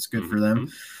 Yeah, that's good for them.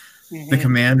 Mm-hmm. The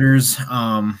Commanders,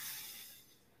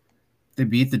 they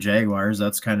beat the Jaguars.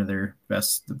 That's kind of the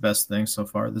best thing so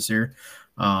far this year.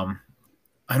 I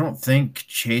don't think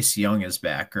Chase Young is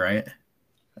back, right?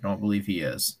 I don't believe he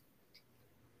is.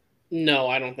 No,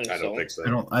 I don't think so. I don't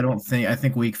think so. I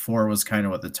think week 4 was kind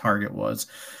of what the target was.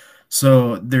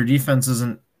 So their defense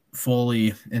isn't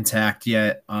fully intact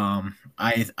yet. I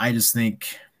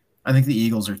think the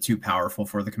Eagles are too powerful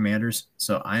for the Commanders.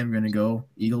 So I am going to go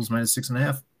Eagles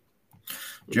 -6.5.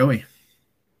 Joey.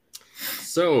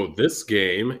 So this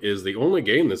game is the only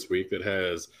game this week that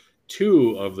has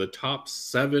 2 of the top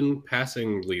 7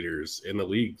 passing leaders in the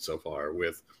league so far,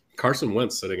 with Carson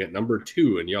Wentz sitting at number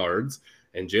 2 in yards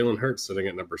and Jalen Hurts sitting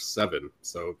at number 7.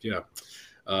 So, yeah,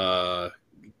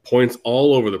 points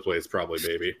all over the place probably,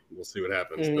 baby. We'll see what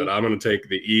happens. Mm-hmm. But I'm going to take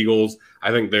the Eagles.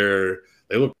 I think they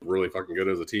look really fucking good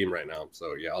as a team right now.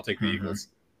 So, yeah, I'll take the Eagles.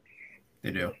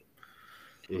 They do.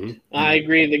 Mm-hmm. I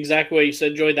agree with exactly what you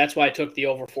said, Joey. That's why I took the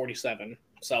over 47.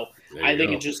 So I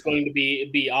think it's just going to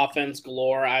be offense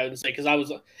galore, I would say, because I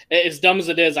was as dumb as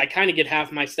it is. I kind of get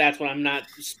half my stats when I'm not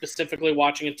specifically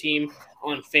watching a team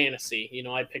on fantasy.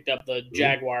 I picked up the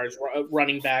Jaguars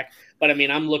running back, but I mean,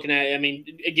 I'm looking at. I mean,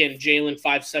 again, Jalen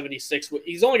 576.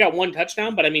 He's only got 1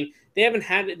 touchdown, but I mean, they haven't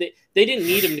had. They didn't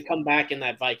need him to come back in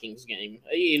that Vikings game.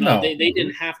 They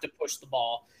didn't have to push the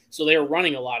ball, so they were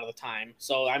running a lot of the time.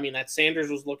 So I mean, that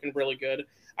Sanders was looking really good.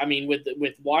 I mean, with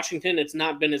Washington, it's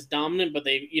not been as dominant, but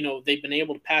they've been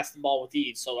able to pass the ball with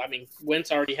ease. So I mean,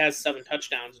 Wentz already has 7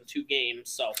 touchdowns in 2 games.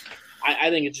 So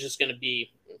I think it's just going to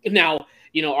be now.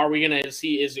 Are we going to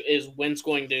see is Wentz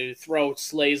going to throw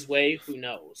Slay's way? Who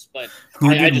knows? But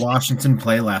who did Washington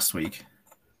play last week?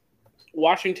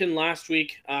 Washington last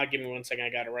week. Give me 1 second. I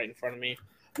got it right in front of me.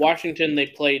 Washington. They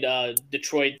played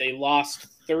Detroit. They lost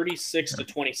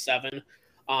 36-27.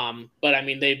 But I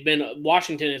mean,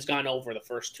 Washington has gone over the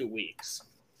first 2 weeks.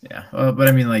 Yeah, but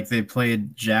I mean, like they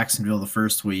played Jacksonville the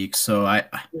first week, so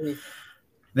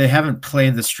they haven't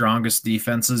played the strongest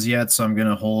defenses yet. So I'm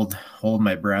gonna hold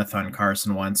my breath on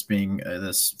Carson Wentz being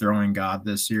this throwing god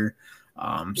this year.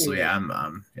 So yeah,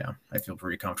 I feel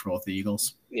pretty comfortable with the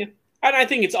Eagles. Yeah, And I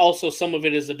think it's also some of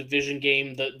it is a division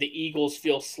game. The Eagles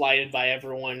feel slighted by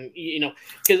everyone,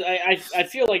 because I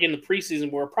feel like in the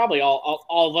preseason we're probably all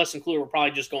of us included, we're probably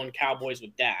just going Cowboys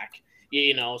with Dak,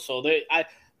 So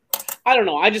I don't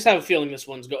know. I just have a feeling this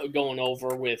one's going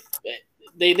over with.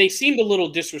 They seemed a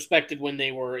little disrespected when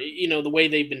they were, the way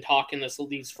they've been talking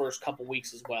these first couple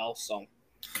weeks as well. So.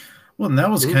 Well, and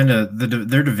that was kind of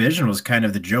their division was kind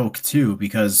of the joke too,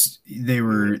 because they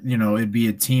were, it'd be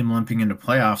a team limping into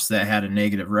playoffs that had a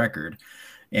negative record,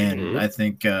 and I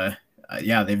think,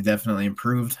 they've definitely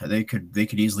improved. They could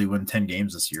easily win 10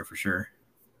 games this year for sure,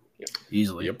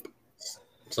 easily. Yep.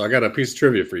 So I got a piece of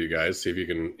trivia for you guys. See if you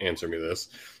can answer me this.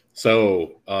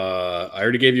 So I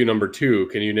already gave you number 2.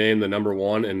 Can you name the number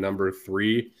 1 and number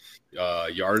 3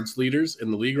 yards leaders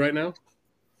in the league right now?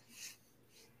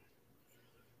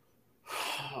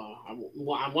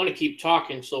 I want to keep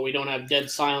talking so we don't have dead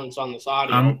silence on this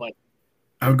audio, but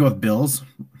I would go with Bills.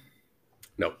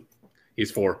 No,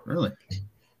 he's 4. Really?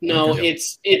 No,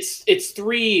 it's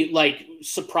 3 like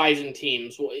surprising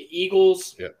teams.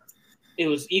 Eagles. Yeah. It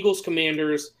was Eagles,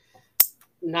 Commanders,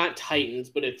 not Titans,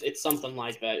 but it's something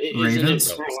like that.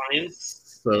 Ravens.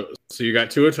 Lions? So you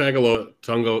got Tua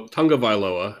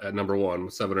Tagovailoa at number 1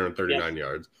 with 739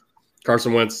 yards.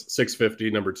 Carson Wentz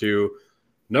 650, number 2.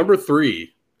 Number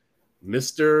 3.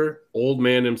 Mr. Old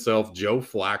Man himself, Joe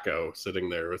Flacco, sitting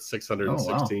there with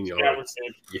 616 yards.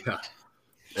 Yeah.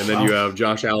 And then you have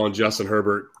Josh Allen, Justin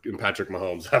Herbert, and Patrick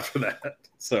Mahomes after that.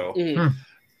 So,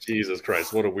 Jesus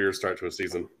Christ, what a weird start to a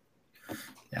season.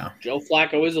 Yeah. Joe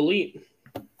Flacco is elite.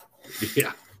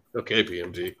 Yeah. Okay,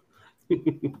 PMG.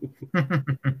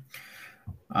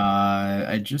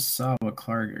 I just saw what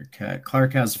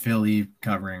Clark has Philly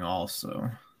covering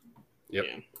also. Yep.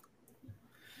 Yeah.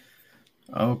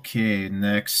 Okay,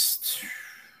 next.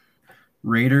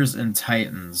 Raiders and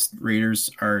Titans. Raiders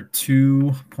are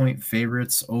 2-point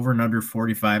favorites, over and under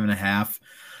 45.5.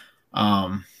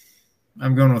 I'm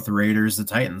going with the Raiders. The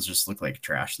Titans just look like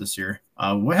trash this year.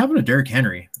 What happened to Derrick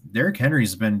Henry? Derrick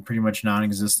Henry's been pretty much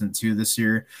non-existent too this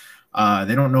year.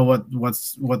 They don't know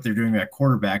what they're doing at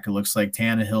quarterback. It looks like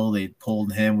Tannehill, they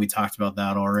pulled him. We talked about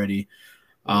that already.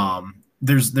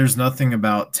 There's nothing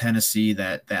about Tennessee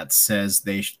that says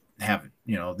they have,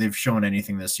 they've shown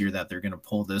anything this year that they're going to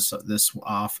pull this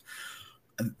off.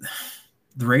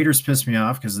 The Raiders pissed me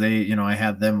off because they, I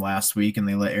had them last week and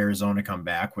they let Arizona come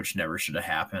back, which never should have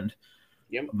happened.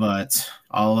 Yep. But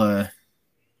I'll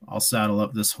saddle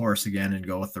up this horse again and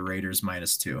go with the Raiders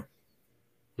 -2.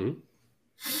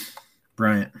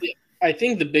 Bryant. I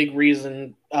think the big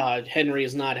reason Henry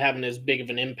is not having as big of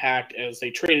an impact as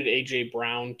they traded A.J.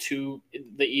 Brown to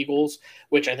the Eagles,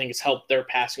 which I think has helped their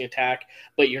passing attack.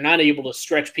 But you're not able to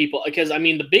stretch people because,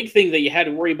 the big thing that you had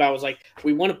to worry about was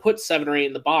we want to put 7 or 8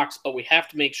 in the box, but we have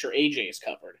to make sure A.J. is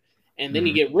covered. And then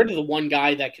you get rid of the one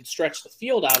guy that could stretch the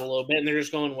field out a little bit, and they're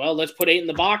just going, well, let's put 8 in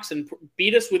the box and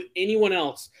beat us with anyone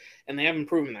else. And they haven't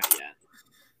proven that yet.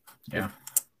 Yeah.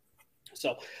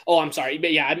 So, I'm sorry,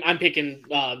 but yeah, I'm picking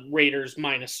Raiders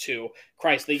 -2.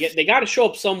 Christ, they got to show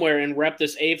up somewhere and rep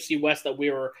this AFC West that we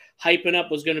were hyping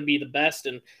up was going to be the best.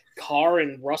 And Carr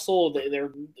and Russell,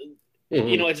 they're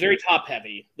it's very top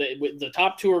heavy. The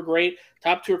top 2 are great.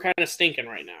 Top 2 are kind of stinking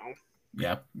right now.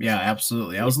 Yeah,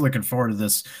 absolutely. I was looking forward to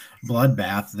this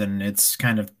bloodbath, and it's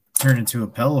kind of turned into a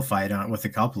pillow fight with a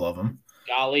couple of them.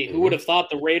 Golly, who would have thought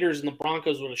the Raiders and the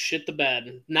Broncos would have shit the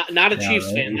bed? Not a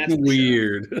Chiefs fan. That's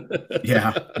weird. Sure.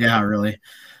 Yeah, really.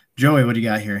 Joey, what do you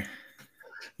got here?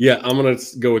 Yeah, I'm going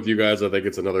to go with you guys. I think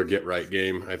it's another get-right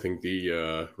game. I think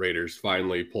the Raiders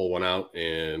finally pull one out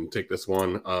and take this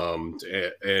one.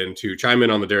 And to chime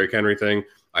in on the Derrick Henry thing,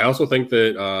 I also think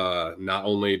that not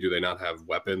only do they not have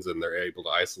weapons and they're able to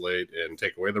isolate and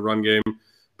take away the run game,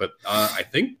 but I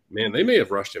think, man, they may have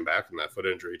rushed him back from that foot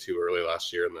injury too early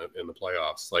last year in the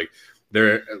playoffs. Like,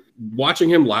 they're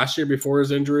watching him last year before his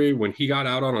injury when he got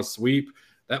out on a sweep.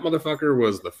 That motherfucker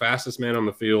was the fastest man on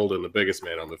the field and the biggest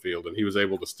man on the field, and he was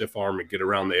able to stiff arm and get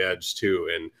around the edge too.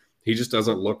 And he just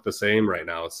doesn't look the same right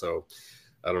now. So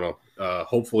I don't know.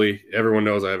 Hopefully, everyone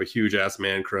knows I have a huge ass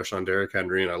man crush on Derrick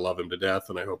Henry, and I love him to death.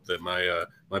 And I hope that my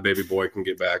baby boy can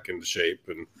get back into shape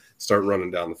and start running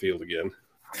down the field again.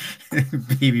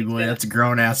 Baby boy, that's a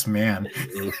grown ass man.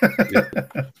 He's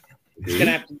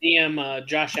gonna have to DM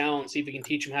Josh Allen, see if he can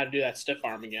teach him how to do that stiff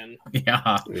arm again.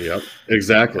 Yeah. Yep.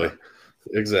 Exactly.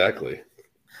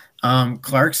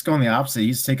 Clark's going the opposite.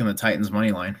 He's taking the Titans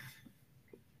money line.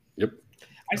 Yep.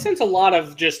 I sense a lot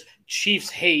of just Chiefs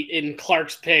hate in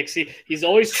Clark's picks. He's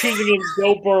always choosing against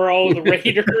Joe Burrow, the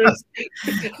Raiders.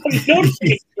 I'm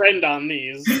noticing a trend on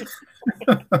these.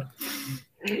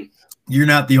 You're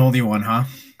not the only one, huh?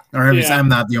 Or at least I'm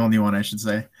not the only one, I should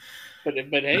say. But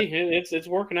hey, it's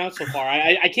working out so far.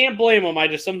 I can't blame them. I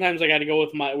just sometimes I got to go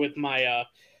with my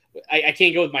I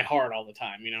can't go with my heart all the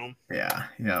time, you know. Yeah.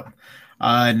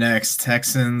 Next,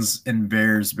 Texans and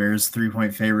Bears. Bears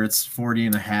 3-point favorites.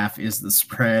 40.5 is the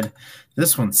spread.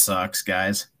 This one sucks,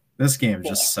 guys. This game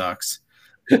just sucks.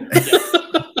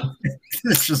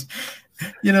 It's just,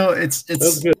 it's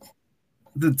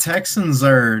the Texans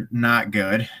are not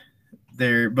good.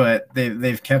 But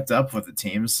they've kept up with the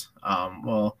teams.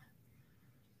 Well,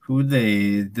 who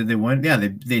did they win? Yeah,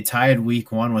 they tied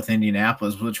week 1 with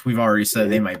Indianapolis, which we've already said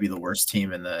they might be the worst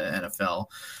team in the NFL.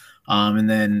 And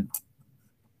then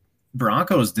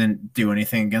Broncos didn't do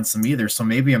anything against them either. So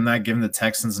maybe I'm not giving the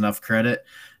Texans enough credit.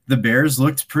 The Bears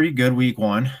looked pretty good week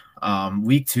 1.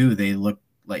 Week 2, they looked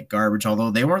like garbage,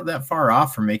 although they weren't that far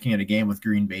off from making it a game with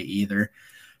Green Bay either.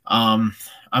 I'm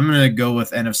going to go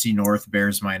with NFC North,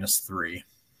 Bears -3.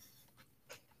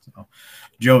 So,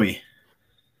 Joey.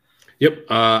 Yep.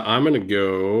 I'm going to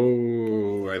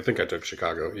go. I think I took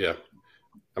Chicago. Yeah.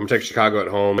 I'm going to take Chicago at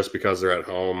home just because they're at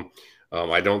home.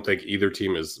 I don't think either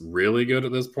team is really good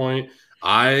at this point.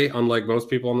 Unlike most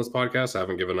people on this podcast,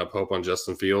 haven't given up hope on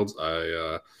Justin Fields.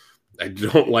 I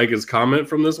don't like his comment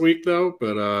from this week, though.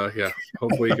 But, yeah,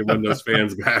 hopefully you can win those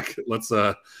fans back. Let's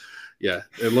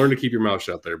and learn to keep your mouth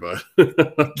shut there, bud.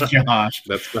 Gosh.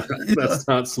 That's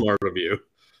not smart of you.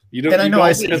 You don't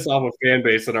piss off a fan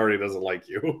base that already doesn't like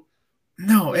you.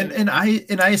 No, and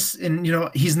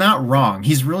he's not wrong.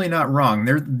 He's really not wrong.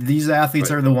 These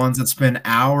athletes are the ones that spend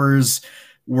hours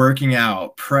working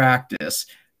out, practice,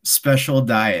 special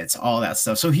diets, all that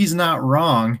stuff. So he's not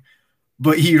wrong,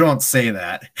 but you don't say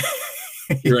that.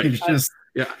 Right.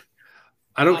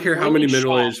 I don't care how many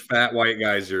middle-aged fat white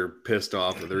guys are pissed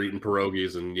off that they're eating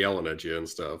pierogies and yelling at you and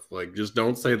stuff. Like, just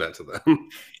don't say that to them.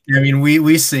 I mean,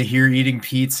 we sit here eating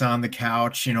pizza on the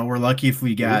couch. We're lucky if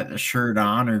we got a shirt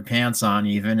on or pants on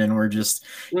even, and we're just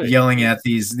yelling at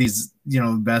these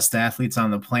best athletes on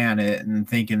the planet and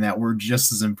thinking that we're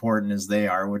just as important as they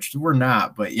are, which we're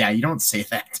not. But yeah, you don't say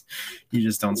that. You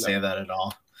just don't say that at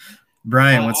all.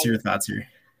 Brian, what's your thoughts here?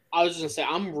 I was just gonna say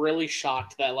I'm really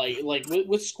shocked that like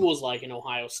with schools like in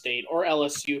Ohio State or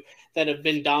LSU that have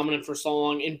been dominant for so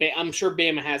long, and I'm sure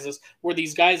Bama has this, where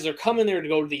these guys are coming there to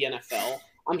go to the NFL.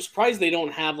 I'm surprised they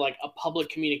don't have like a public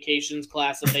communications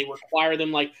class that they require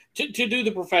them like to do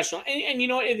the professional. And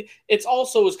it's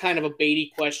also is kind of a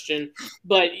baity question,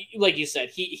 but like you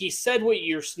said, he said what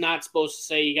you're not supposed to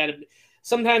say. You got to.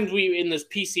 Sometimes we in this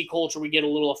PC culture we get a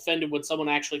little offended when someone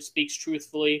actually speaks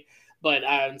truthfully. But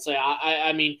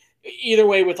I mean, either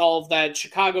way, with all of that,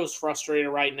 Chicago's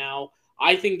frustrated right now.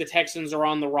 I think the Texans are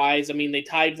on the rise. I mean, they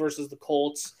tied versus the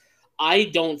Colts. I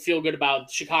don't feel good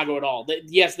about Chicago at all.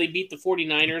 Yes, they beat the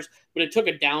 49ers, but it took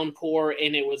a downpour,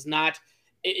 and it was not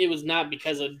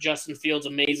because of Justin Fields'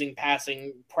 amazing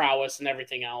passing prowess and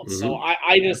everything else. Mm-hmm. So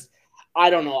I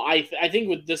don't know. I think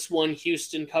with this one,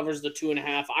 Houston covers the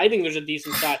 2.5. I think there's a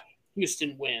decent shot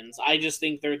Houston wins. I just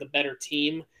think they're the better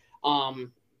team.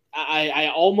 I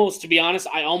almost, to be honest,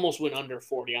 I almost went under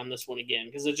 40 on this one again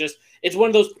because it's one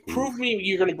of those prove me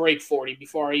you're going to break 40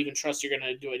 before I even trust you're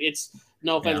going to do it. It's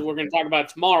no offense, we're going to talk about it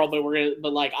tomorrow,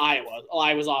 but like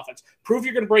Iowa's offense, prove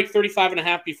you're going to break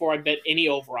 35.5 before I bet any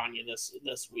over on you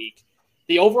this week.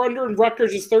 The over under in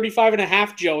Rutgers is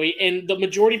 35.5, Joey, and the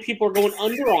majority of people are going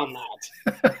under on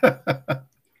that.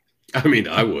 I mean,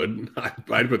 I would.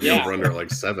 I'd put the over under at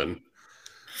like 7.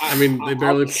 I mean, they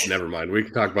barely. Never mind. We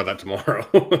can talk about that tomorrow.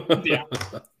 Yeah.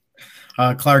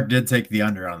 Clark did take the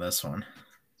under on this one.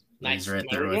 Nice. He's right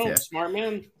there with you. Smart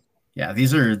man. Yeah,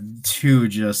 these are two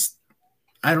just.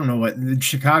 I don't know what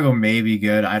Chicago may be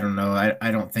good. I don't know.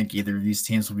 I don't think either of these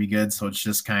teams will be good. So it's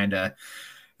just kind of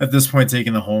at this point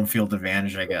taking the home field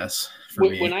advantage, I guess. For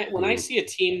me. When I see a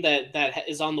team that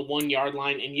is on the 1 yard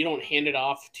line and you don't hand it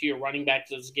off to your running back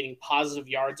that's getting positive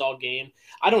yards all game,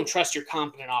 I don't trust you're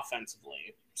competent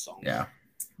offensively. So yeah.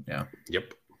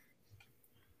 Yep.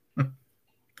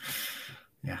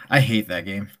 Yeah, I hate that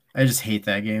game. I just hate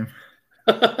that game.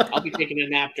 I'll be taking a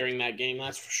nap during that game,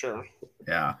 that's for sure.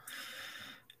 Yeah.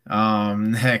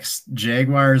 Next,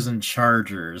 Jaguars and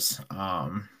Chargers. I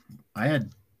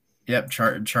had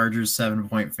Chargers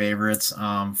 7-point favorites.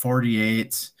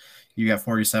 48. You got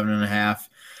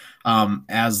 47.5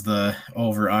 as the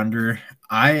over under.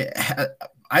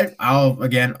 I'll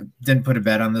again didn't put a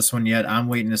bet on this one yet. I'm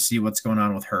waiting to see what's going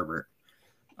on with Herbert.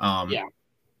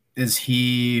 Is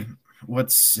he?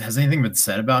 Has anything been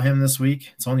said about him this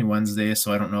week? It's only Wednesday,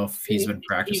 so I don't know if he's been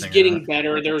practicing. He's getting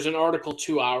better. There was an article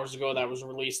 2 hours ago that was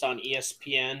released on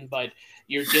ESPN, but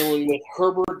you're dealing with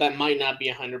Herbert that might not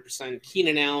be 100%,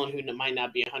 Keenan Allen who might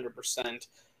not be 100%.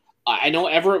 I know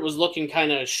Everett was looking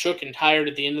kind of shook and tired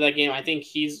at the end of that game. I think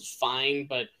he's fine,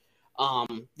 but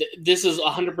this is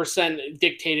 100%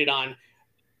 dictated on,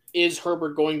 is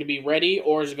Herbert going to be ready,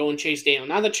 or is it going Chase Daniel?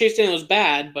 Not that Chase Daniel was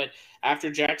bad, but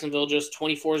after Jacksonville just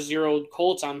 24-0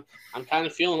 Colts, I'm kind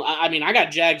of feeling. I mean, I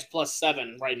got Jags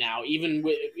 +7 right now, even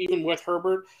with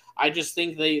Herbert. I just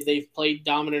think they've played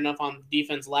dominant enough on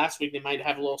defense last week. They might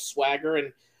have a little swagger,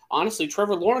 and honestly,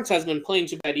 Trevor Lawrence hasn't been playing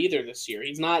too bad either this year.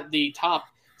 He's not the top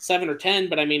 7 or 10,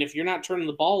 but I mean, if you're not turning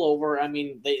the ball over, I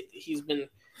mean, he's been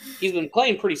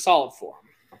playing pretty solid for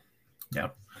him. Yeah.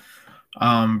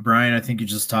 Brian, I think you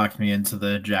just talked me into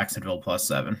the Jacksonville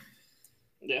 +7.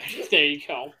 Yeah, there you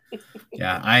go.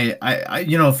 Yeah,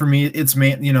 I for me, it's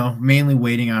mainly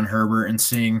waiting on Herbert and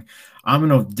seeing. I'm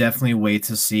gonna definitely wait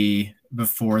to see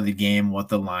before the game what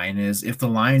the line is. If the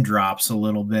line drops a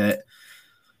little bit,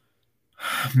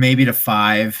 maybe to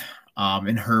 5,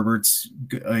 and Herbert's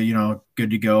good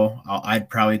to go, I'd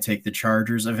probably take the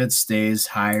Chargers. If it stays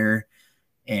higher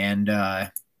and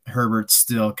Herbert's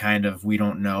still kind of, we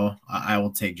don't know, I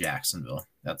will take Jacksonville.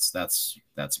 That's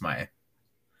my.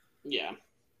 Yeah.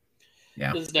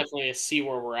 This is definitely a see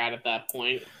where we're at that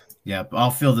point. Yep.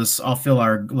 I'll fill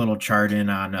our little chart in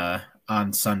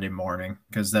on Sunday morning,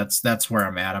 because that's where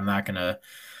I'm at. I'm not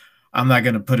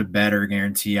gonna put a bet or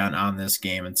guarantee on this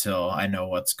game until I know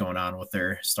what's going on with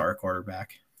their star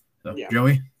quarterback. So yeah.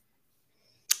 Joey?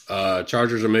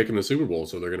 Chargers are making the Super Bowl,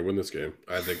 so they're gonna win this game.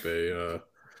 I think they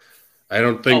I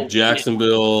don't think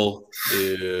Jacksonville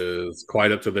is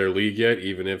quite up to their league yet,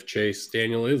 even if Chase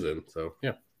Daniel is in. So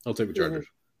yeah, I'll take the Chargers.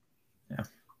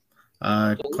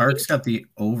 Yeah. Clark's got the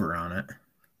over on it.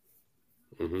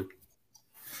 Mm-hmm.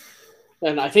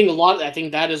 And I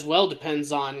think that as well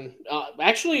depends on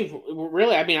actually,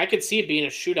 really, I mean, I could see it being a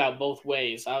shootout both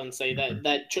ways. I would say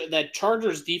that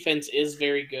Chargers defense is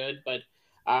very good, but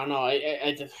I don't know.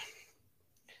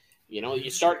 You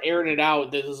start airing it out.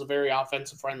 This is a very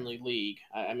offensive friendly league.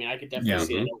 I mean, I could definitely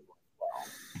see it.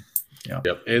 Yeah.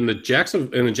 Yep. And the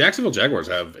Jacksonville Jaguars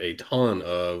have a ton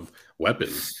of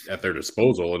weapons at their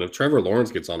disposal, and if Trevor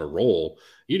Lawrence gets on a roll,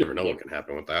 you never know what can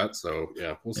happen with that. So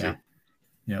yeah, we'll see.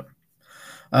 Yep.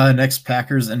 Next,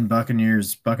 Packers and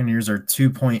Buccaneers. Buccaneers are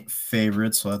 2-point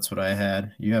favorites, so that's what I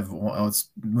had. You have it's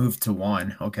moved to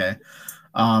 1. Okay.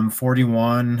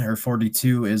 41 or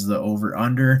 42 is the over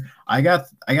under. I got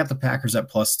the Packers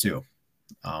at +2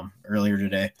 earlier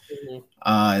today.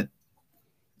 Mm-hmm.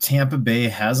 Tampa Bay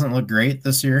hasn't looked great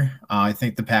this year. I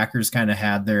think the Packers kind of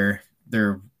had their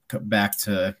back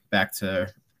to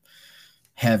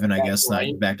heaven, I guess,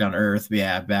 not back down to earth.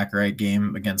 Yeah, back right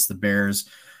game against the Bears.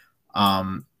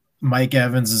 Mike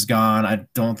Evans is gone. I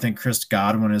don't think Chris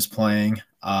Godwin is playing.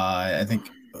 I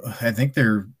think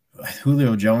they're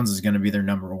Julio Jones is going to be their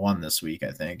number 1 this week, I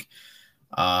think.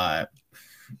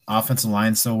 Offensive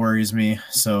line still worries me.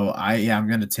 So I'm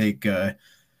going to take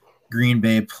Green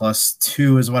Bay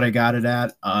 +2 is what I got it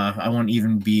at. I won't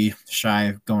even be shy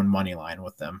of going money line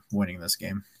with them winning this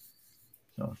game.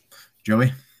 So,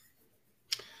 Joey?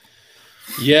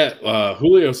 Yeah,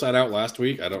 Julio sat out last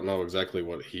week. I don't know exactly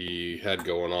what he had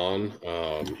going on.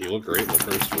 He looked great in the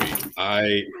first week.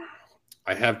 I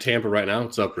have Tampa right now.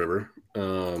 It's upriver.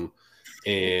 And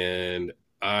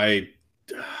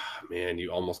man, you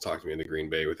almost talked me into Green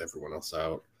Bay with everyone else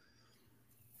out.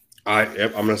 I'm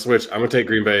going to switch. I'm going to take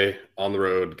Green Bay on the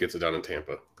road, gets it done in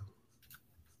Tampa.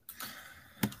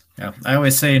 Yeah, I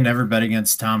always say never bet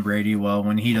against Tom Brady. Well,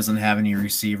 when he doesn't have any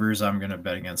receivers, I'm going to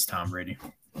bet against Tom Brady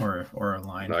or a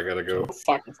line. I got to go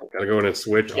in and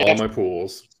switch all my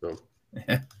pools. So,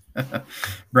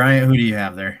 Brian, who do you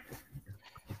have there?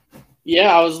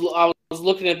 Yeah, I was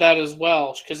looking at that as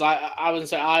well, because I would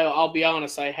say I'll be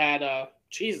honest. I had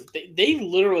they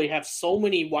literally have so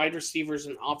many wide receivers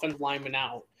and offensive linemen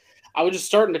out. I was just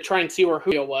starting to try and see where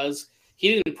Julio was.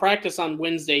 He didn't practice on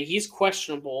Wednesday. He's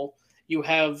questionable. You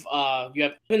have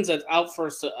Evans that's out for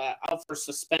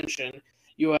suspension.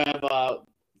 You have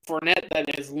Fournette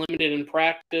that is limited in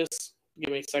practice.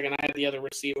 Give me a second. I have the other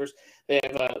receivers. They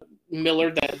have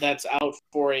Miller that's out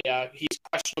for he's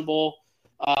questionable.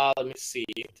 Let me see.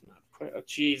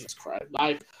 Jesus Christ.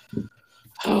 I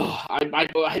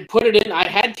put it in. I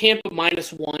had Tampa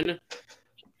 -1.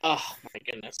 Oh, my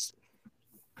goodness.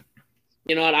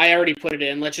 You know what? I already put it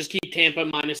in. Let's just keep Tampa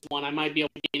 -1. I might be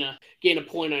able to gain a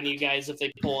point on you guys if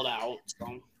they pull it out.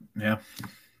 So. Yeah.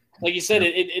 Like you said,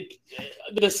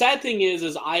 the sad thing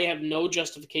is I have no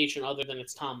justification other than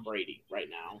it's Tom Brady right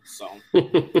now. So.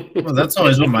 Well, that's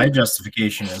always what my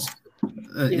justification is.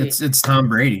 It's Tom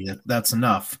Brady. That's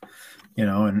enough.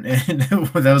 And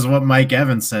that was what Mike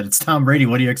Evans said. It's Tom Brady.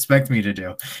 What do you expect me to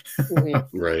do?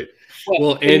 Right.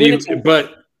 Well, Andy,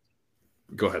 but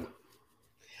Go ahead.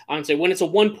 Honestly, when it's a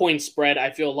 1-point spread, I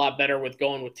feel a lot better with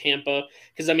going with Tampa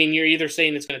because I mean you're either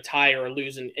saying it's going to tie or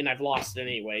lose, and I've lost it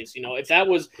anyways. You know, if it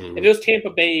was Tampa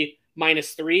Bay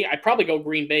 -3, I'd probably go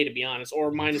Green Bay to be honest,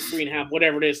 or -3.5,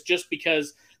 whatever it is, just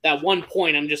because that 1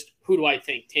 point. I'm just who do I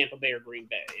think, Tampa Bay or Green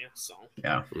Bay? So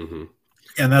yeah,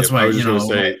 and that's why I was just going to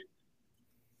say.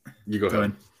 You go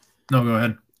ahead. No, go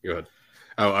ahead. Go ahead.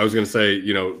 I was going to say,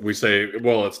 we say,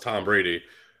 well, it's Tom Brady.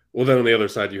 Well, then on the other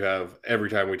side, you have every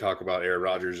time we talk about Aaron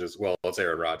Rodgers as well, it's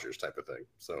Aaron Rodgers type of thing.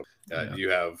 So you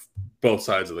have both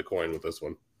sides of the coin with this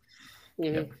one.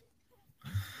 Yeah.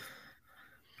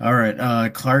 All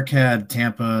right. Clark had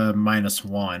Tampa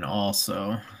 -1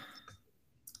 also.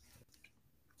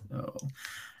 So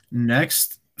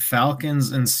next,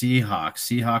 Falcons and Seahawks.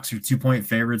 Seahawks are 2-point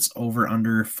favorites over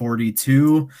under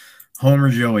 42. Homer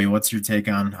Joey, what's your take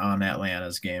on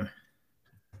Atlanta's game?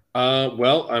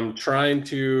 Well, I'm trying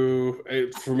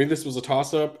to. For me, this was a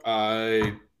toss-up.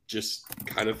 I just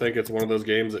kind of think it's one of those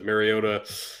games that Mariota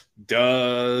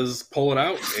does pull it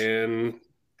out, and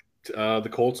the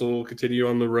Colts will continue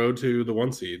on the road to the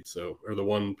 1 seed, or the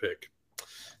 1 pick.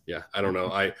 Yeah, I don't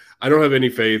know. I don't have any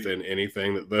faith in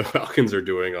anything that the Falcons are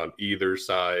doing on either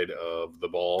side of the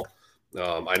ball.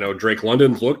 I know Drake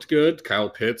London's looked good. Kyle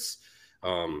Pitts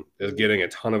is getting a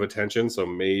ton of attention, so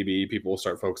maybe people will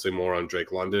start focusing more on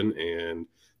Drake London, and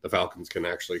the Falcons can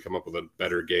actually come up with a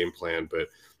better game plan. But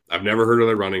I've never heard of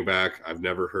their running back. I've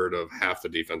never heard of half the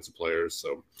defensive players,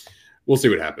 so we'll see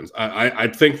what happens. I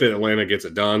think that Atlanta gets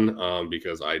it done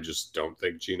because I just don't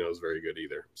think Geno's very good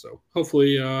either. So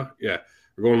hopefully,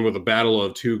 we're going with a battle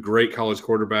of 2 great college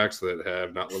quarterbacks that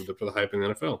have not lived up to the hype in the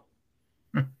NFL.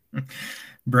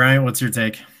 Brian, what's your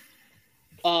take?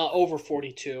 Over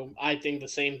 42. I think the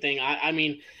same thing. I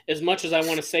mean, as much as I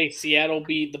want to say Seattle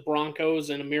beat the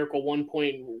Broncos in a miracle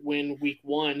 1-point win week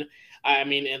 1, I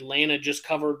mean, Atlanta just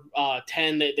covered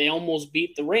 10. They almost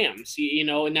beat the Rams,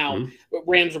 and now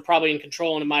Rams were probably in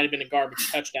control and it might have been a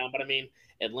garbage touchdown. But I mean,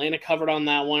 Atlanta covered on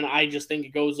that one. I just think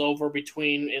it goes over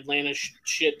between Atlanta's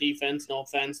shit defense. No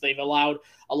offense. They've allowed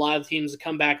a lot of teams to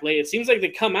come back late. It seems like they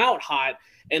come out hot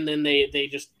and then they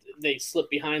slip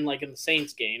behind like in the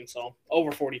Saints game. So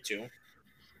over 42.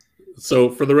 So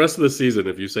for the rest of the season,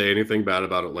 if you say anything bad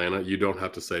about Atlanta, you don't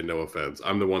have to say no offense.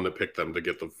 I'm the one that picked them to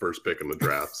get the first pick in the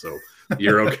draft. So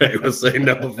you're okay with saying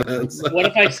no offense. What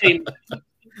if I say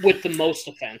with the most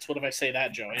offense? What if I say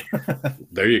that, Joey?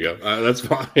 There you go. That's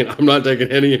fine. I'm not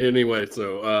taking any anyway.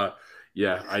 So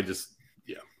they're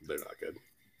not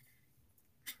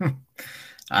good.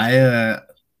 I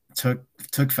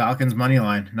took Falcons money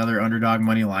line, another underdog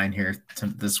money line here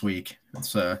this week.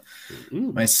 It's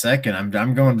my second.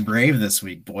 I'm going Brave this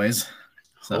week, boys.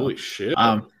 So, holy shit!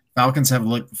 Falcons have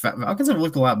looked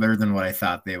a lot better than what I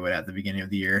thought they would at the beginning of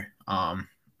the year. I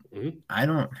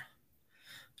don't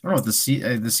know what the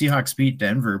Seahawks beat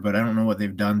Denver, but I don't know what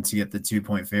they've done to get the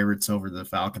 2-point favorites over the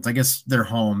Falcons. I guess they're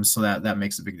home, so that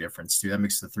makes a big difference too. That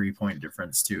makes the 3-point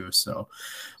difference too. So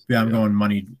I'm going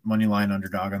money line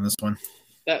underdog on this one.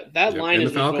 That line and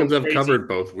is the Falcons have crazy. Covered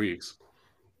both weeks.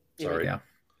 Sorry. Yeah.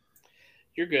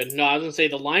 You're good. No, I was going to say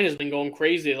the line has been going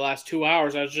crazy the last 2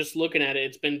 hours. I was just looking at it.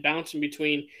 It's been bouncing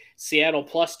between Seattle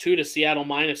 +2 to Seattle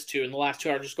 -2 in the last 2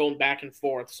 hours, just going back and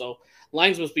forth. So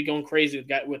lines must be going crazy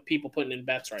with people putting in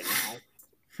bets right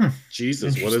now.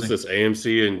 Jesus, what is this,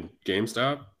 AMC and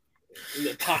GameStop?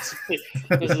 Possibly.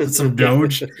 Some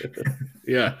Doge.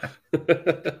 Yeah.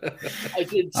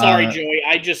 Sorry, Joey.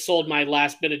 I just sold my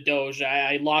last bit of Doge.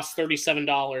 I lost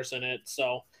 $37 in it,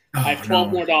 so I have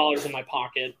 $12 more in my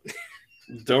pocket.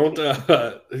 You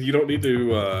don't need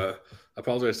to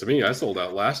apologize to me. I sold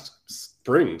out last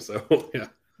spring, so yeah.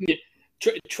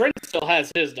 Trent still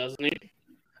has his, doesn't he?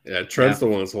 Yeah, Trent's the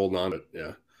one that's holding on to it.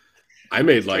 Yeah, I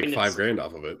made like $5,000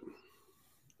 off of it.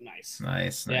 Nice.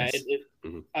 Yeah,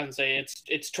 I'd say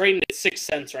it's trading at 6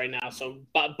 cents right now. So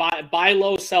buy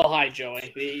low, sell high,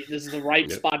 Joey. This is the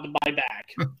right spot to buy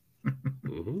back.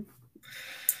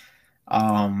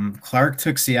 Clark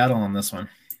took Seattle on this one.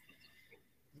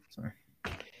 Sorry.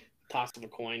 Toss of a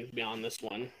coin beyond this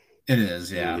one. It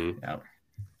is, yeah.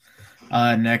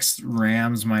 Yeah. Next,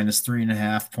 Rams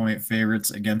 -3.5 point favorites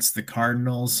against the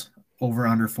Cardinals. Over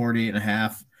under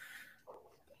 48.5.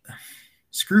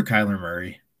 Screw Kyler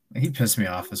Murray. He pissed me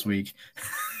off this week.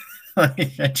 I've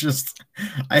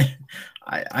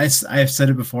said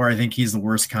it before. I think he's the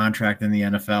worst contract in the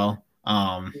NFL.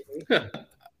 I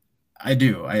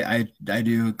do. I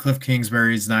do. Cliff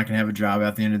Kingsbury's not going to have a job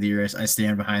at the end of the year. I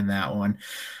stand behind that one.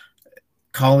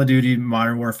 Call of Duty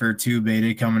Modern Warfare 2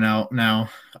 beta coming out now.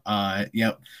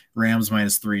 Rams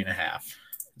 -3.5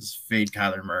 is fade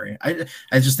Kyler Murray. I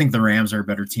just think the Rams are a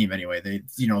better team anyway. They,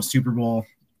 Super Bowl,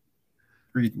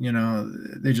 they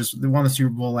won the Super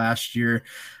Bowl last year.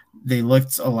 They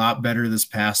looked a lot better this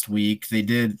past week. They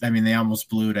did. I mean, they almost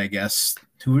blew it, I guess.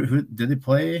 Who did they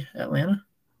play? Atlanta?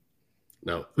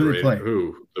 No. Who did they play?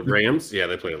 Who? The Rams? Yeah,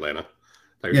 they played Atlanta.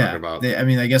 Yeah,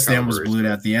 I guess they almost blew it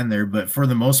at the end there, but for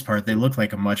the most part, they look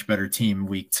like a much better team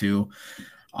week 2.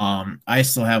 I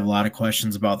still have a lot of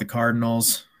questions about the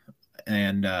Cardinals,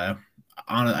 and I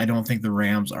don't think the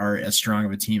Rams are as strong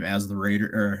of a team as the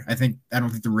Raiders. I don't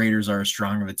think the Raiders are as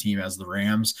strong of a team as the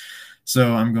Rams.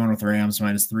 So I'm going with the Rams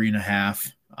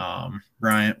 -3.5.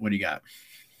 Bryant, what do you got?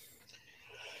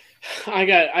 I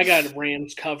got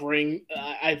Rams covering.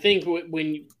 I think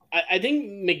McVay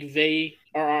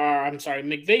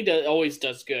always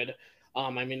does good.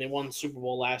 They won the Super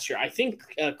Bowl last year. I think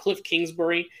Cliff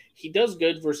Kingsbury, he does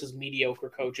good versus mediocre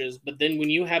coaches. But then when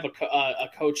you have a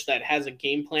coach that has a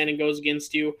game plan and goes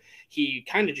against you, he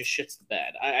kind of just shits the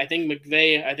bed. I think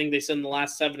McVay, I think they said in the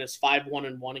last 7 is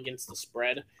 5-1-1 against the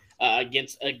spread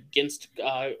against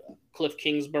Cliff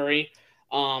Kingsbury.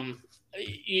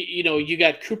 You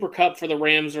got Cooper Kupp for the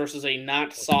Rams versus a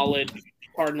not solid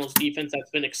Cardinals defense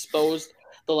that's been exposed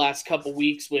the last couple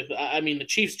weeks with, the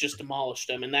Chiefs just demolished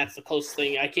them, and that's the closest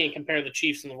thing. I can't compare the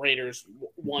Chiefs and the Raiders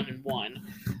 1-1,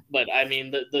 but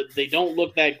they don't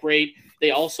look that great.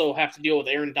 They also have to deal with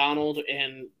Aaron Donald,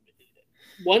 and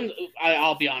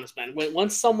I'll be honest, man.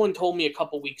 Once someone told me a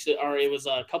couple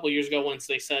years ago, once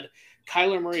they said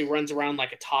Kyler Murray runs around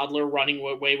like a toddler running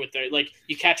away with their, like,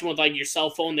 you catch them with like your cell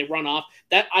phone, they run off.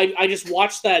 That I just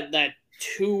watched that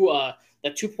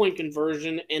 2-point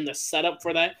conversion and the setup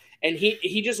for that, and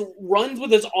he just runs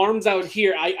with his arms out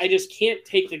here. I just can't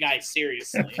take the guy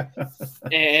seriously.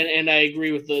 and I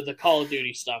agree with the Call of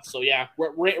Duty stuff. So yeah,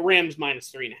 Rams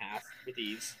 -3.5 with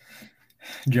ease.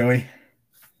 Joey,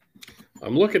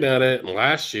 I'm looking at it.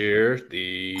 Last year,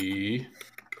 the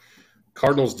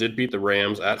Cardinals did beat the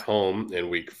Rams at home in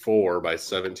week 4 by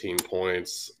 17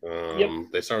 points.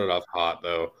 They started off hot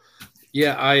though.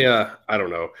 Yeah, I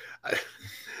don't know.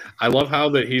 I love how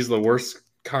that he's the worst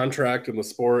contract in the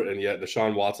sport, and yet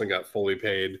Deshaun Watson got fully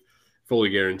paid,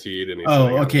 fully guaranteed. And he's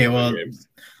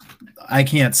I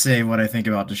can't say what I think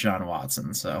about Deshaun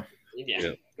Watson. So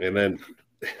yeah. And then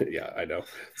yeah, I know.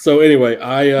 So anyway,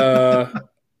 I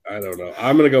don't know.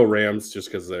 I'm going to go Rams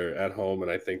just because they're at home,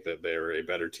 and I think that they're a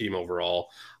better team overall.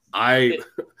 I'm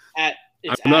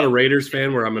not a Raiders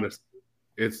fan where I'm going to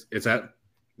 – it's at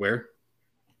where?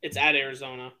 It's at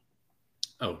Arizona.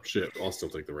 Oh, shit. I'll still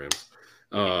take the Rams.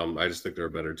 I just think they're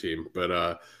a better team.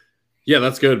 But, yeah,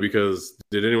 that's good because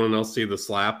did anyone else see the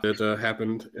slap that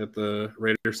happened at the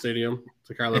Raiders Stadium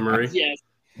to Kyler Murray? Yes.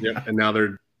 Yep. And now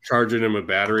they're charging him with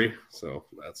battery. So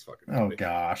that's fucking funny. Oh,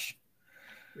 gosh.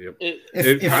 Yep.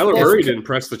 If Kyler Murray didn't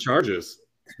press the charges,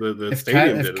 the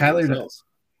stadium did it themselves.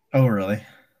 Oh, really?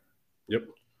 Yep.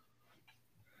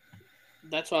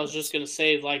 That's what I was just gonna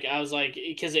say. Like, I was like,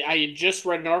 because I had just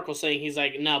read an article saying he's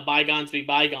like, "No, bygones be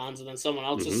bygones," and then someone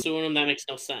else is suing him. That makes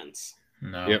no sense.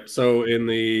 No. Yep. So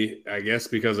I guess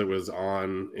because it was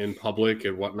in public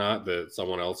and whatnot, that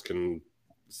someone else can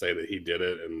say that he did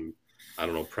it and, I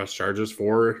don't know, press charges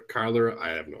for Kyler. I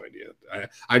have no idea.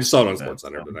 I just saw it on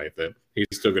SportsCenter tonight that he's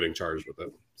still getting charged with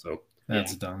it. So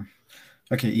that's dumb.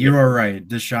 Okay, you are right.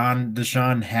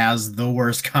 Deshaun has the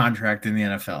worst contract in the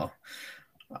NFL.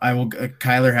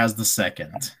 Kyler has the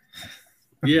second.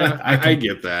 Yeah, I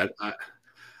get that.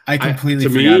 I completely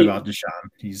forgot about Deshaun.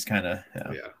 He's kind of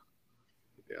yeah,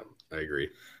 I agree.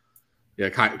 Yeah,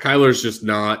 Kyler's just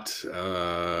not.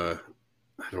 I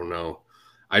don't know.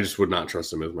 I just would not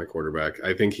trust him as my quarterback.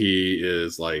 I think he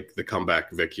is like the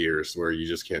comeback Vic years where you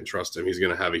just can't trust him. He's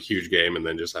going to have a huge game and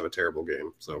then just have a terrible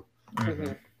game. So,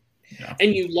 yeah.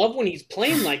 And you love when he's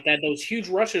playing like that. Those huge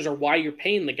rushes are why you're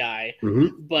paying the guy.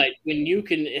 But when you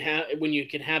can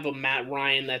have a Matt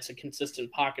Ryan that's a consistent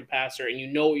pocket passer, and you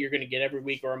know what you're going to get every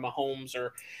week, or a Mahomes,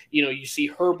 or you see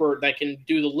Herbert that can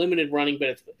do the limited running, but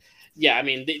it's. Yeah,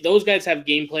 those guys have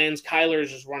game plans. Kyler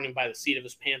is just running by the seat of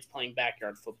his pants, playing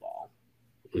backyard football.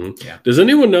 Yeah. Does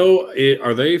anyone know,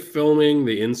 are they filming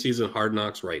the in-season Hard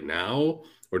Knocks right now,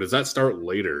 or does that start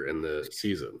later in the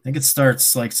season? I think it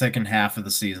starts like second half of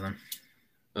the season.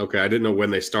 Okay, I didn't know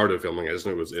when they started filming. I just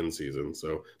knew it was in season.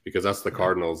 So because that's the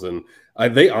Cardinals, and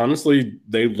they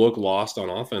look lost on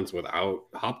offense without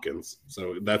Hopkins.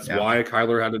 So that's why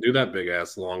Kyler had to do that big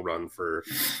ass long run for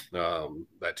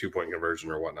that 2-point conversion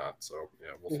or whatnot. So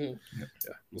we'll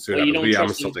see what happens. I'm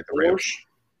still take the Rams.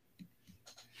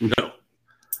 No.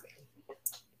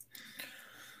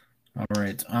 All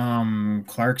right.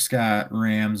 Clark's got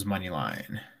Rams money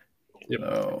line. Yep.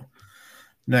 So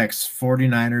Next,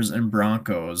 49ers and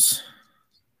Broncos.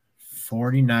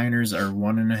 49ers are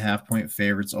 1.5-point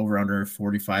favorites over under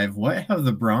 45. What have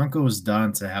the Broncos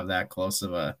done to have that close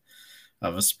of a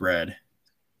spread?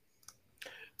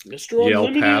 Mr. Yell,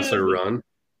 Unlimited. pass, or run.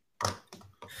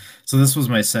 So this was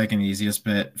my second easiest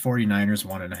bet. 49ers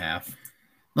 1.5.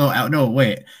 No,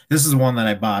 wait. This is one that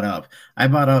I bought up. I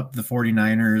bought up the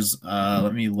 49ers.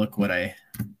 Let me look what I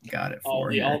got it for.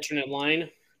 The here. alternate line.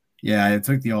 Yeah, I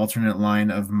took the alternate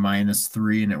line of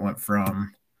 -3, and it went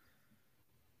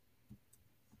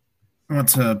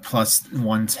to plus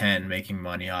 110, making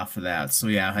money off of that. So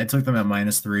yeah, I took them at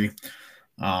 -3.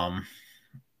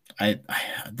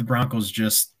 The Broncos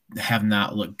just have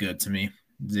not looked good to me.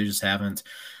 They just haven't.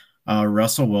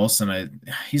 Russell Wilson,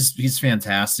 he's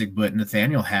fantastic, but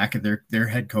Nathaniel Hackett, their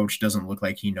head coach, doesn't look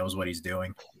like he knows what he's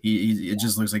doing. It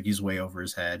just looks like he's way over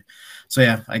his head. So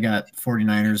yeah, I got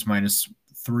 49ers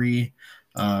 -3.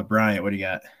 Bryant, what do you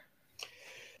got?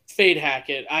 Fade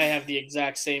Hackett. I have the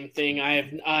exact same thing. I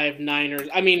have Niners.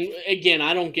 I mean, again,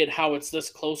 I don't get how it's this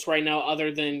close right now,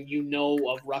 other than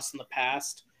of Russ in the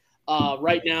past.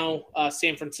 Right now,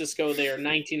 San Francisco, they are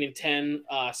 19-10,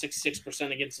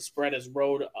 66% against the spread as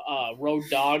road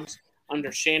dogs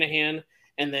under Shanahan.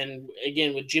 And then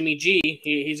again with Jimmy G,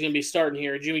 he's going to be starting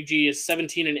here. Jimmy G is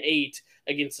 17-8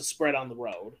 against the spread on the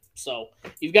road. So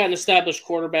you've got an established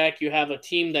quarterback. You have a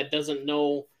team that doesn't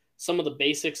know some of the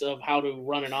basics of how to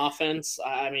run an offense.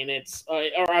 I mean,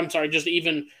 just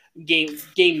even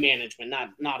game management,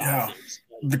 not offense.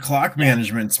 The clock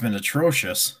management's been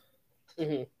atrocious.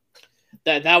 Mm-hmm.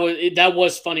 That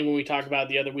was funny when we talked about it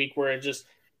the other week, where it just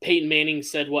Peyton Manning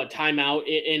said timeout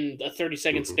in a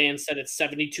 30-second span, said it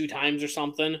 72 times or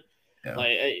something. Yeah.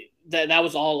 Like that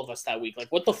was all of us that week.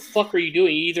 Like, what the fuck are you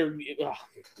doing?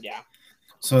 Yeah.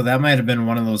 So that might have been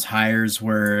one of those hires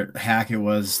where Hackett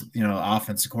was,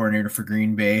 offensive coordinator for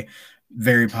Green Bay.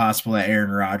 Very possible that Aaron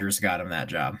Rodgers got him that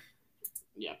job.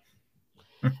 Yeah.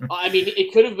 I mean,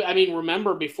 it could have. I mean,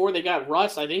 remember before they got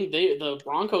Russ, I think the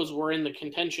Broncos were in the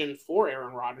contention for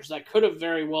Aaron Rodgers. That could have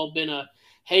very well been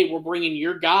hey, we're bringing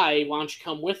your guy. Why don't you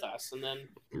come with us? And then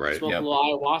smoke a little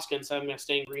ayahuasca and say, I'm going to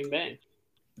stay in Green Bay.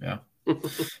 Yeah.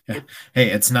 Yeah.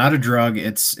 Hey, it's not a drug.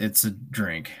 It's a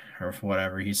drink, or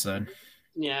whatever he said.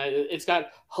 Yeah, it's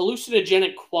got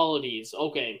hallucinogenic qualities.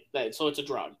 Okay, so it's a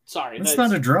drug. Sorry, that's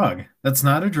not a drug. That's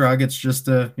not a drug. It's just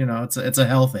it's a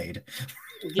health aid.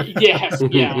 Yes,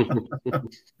 yeah.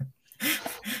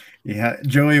 Yeah,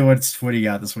 Joey, what do you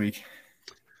got this week?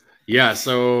 Yeah,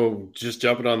 so just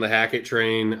jumping on the Hackett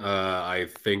train, I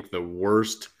think the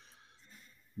worst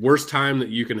time that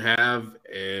you can have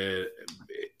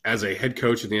as a head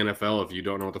coach in the NFL, if you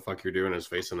don't know what the fuck you're doing, is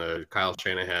facing a Kyle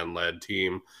Shanahan-led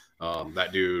team.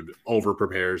 That dude over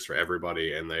prepares for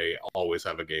everybody, and they always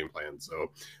have a game plan.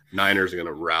 So Niners are going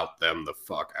to route them the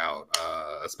fuck out,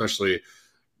 especially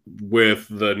with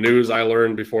the news I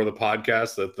learned before the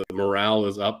podcast that the morale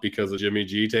is up because of Jimmy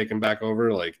G taking back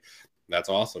over. Like, that's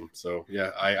awesome. So yeah,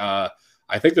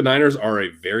 I think the Niners are a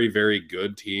very, very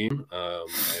good team,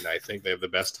 and I think they have the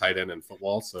best tight end in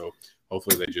football. So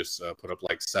hopefully they just put up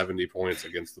like 70 points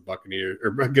against the Buccaneers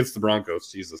or against the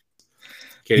Broncos. Jesus.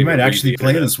 He might actually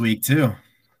play this week too.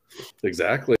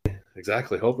 Exactly.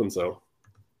 Hoping so.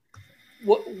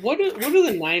 What do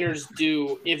the Niners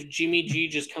do if Jimmy G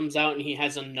just comes out and he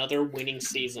has another winning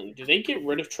season? Do they get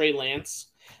rid of Trey Lance?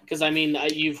 Because I mean, I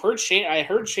heard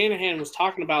Shanahan was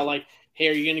talking about like, hey,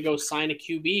 are you going to go sign a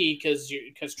QB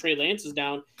because Trey Lance is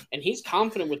down, and he's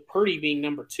confident with Purdy being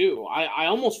number 2. I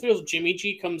almost feel if Jimmy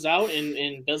G comes out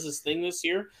and does his thing this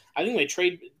year, I think they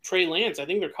trade Trey Lance. I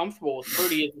think they're comfortable with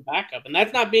Purdy as the backup, and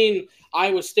that's not being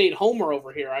Iowa State homer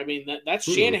over here. I mean that's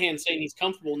Shanahan saying he's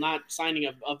comfortable not signing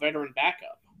a veteran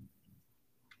backup.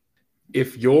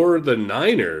 If you're the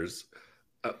Niners,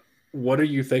 what are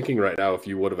you thinking right now if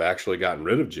you would have actually gotten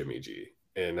rid of Jimmy G?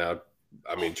 And now,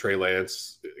 I mean, Trey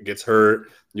Lance gets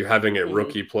hurt. You're having a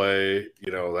rookie play.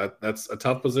 That's a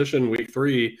tough position week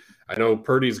 3. I know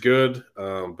Purdy's good,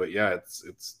 but yeah,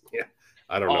 it's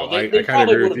I don't know. They I kind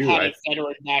of agree with you. They would have had a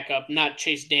veteran backup, not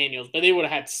Chase Daniels, but they would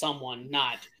have had someone.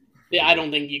 I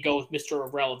don't think you go with Mr.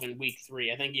 Irrelevant week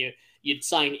 3. I think you'd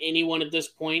sign anyone at this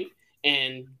point,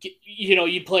 and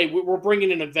you'd play. We're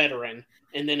bringing in a veteran.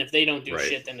 And then if they don't do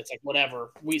shit, then it's like,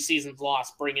 whatever. Season's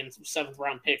lost. Bring in some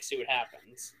 7th-round picks, see what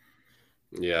happens.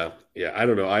 Yeah. I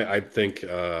don't know. I think,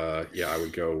 I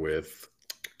would go with,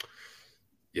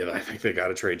 I think they got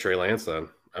to trade Trey Lance then.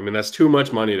 I mean, that's too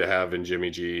much money to have in Jimmy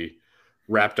G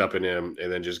wrapped up in him and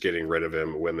then just getting rid of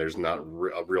him when there's not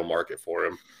a real market for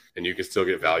him. And you can still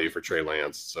get value for Trey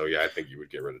Lance. So, yeah, I think you would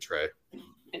get rid of Trey.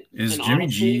 Is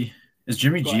Jimmy Is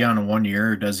Jimmy Go G ahead. on a 1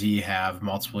 year, or does he have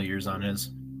multiple years on his?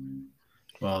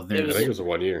 Well, I there's think it was a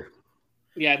 1 year.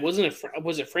 Yeah, was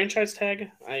it franchise tag?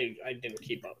 I didn't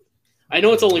keep up. I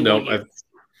know it's only 1 year.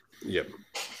 Yep.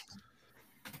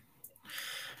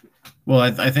 Well,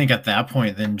 I think at that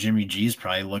point, then Jimmy G's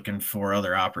probably looking for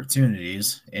other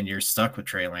opportunities, and you're stuck with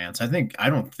Trey Lance. I think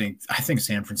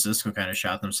San Francisco kind of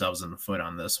shot themselves in the foot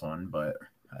on this one, but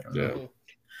I don't know.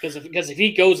 Because if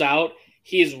he goes out,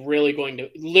 he is really going to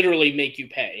literally make you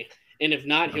pay, and if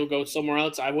not, he'll go somewhere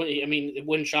else. It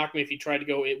wouldn't shock me if he tried to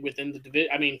go within the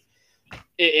division. I mean,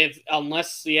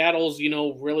 unless Seattle's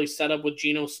really set up with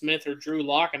Geno Smith or Drew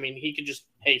Lock, I mean, he could just,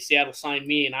 hey, Seattle signed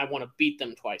me, and I want to beat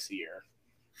them twice a year.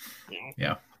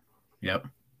 Yeah. Yep.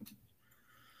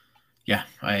 Yeah.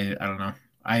 I don't know.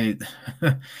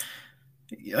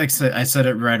 Like I said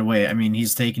it right away. I mean,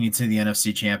 he's taking you to the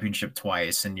NFC Championship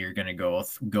twice, and you're going to go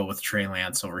with Trey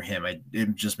Lance over him.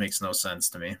 It just makes no sense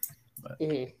to me. But.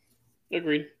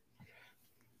 Agreed.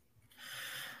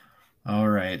 All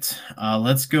right.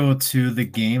 Let's go to the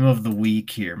game of the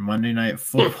week here. Monday Night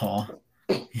Football.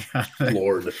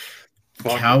 Lord.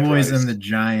 Cowboys and the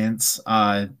Giants.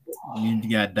 You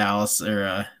got Dallas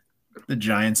or the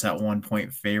Giants at 1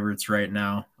 point favorites right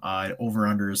now. Over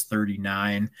under is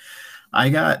 39.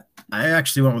 I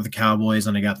actually went with the Cowboys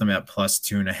and I got them at plus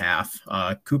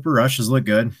 2.5. Cooper Rush has looked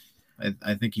good.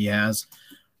 I think he has.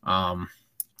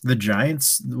 The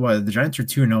Giants are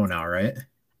 2-0 now, right?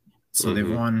 So they've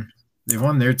won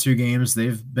their 2 games.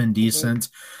 They've been decent.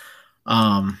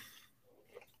 I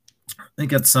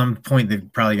think at some point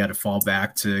they've probably got to fall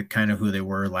back to kind of who they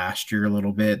were last year a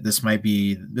little bit. This might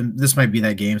be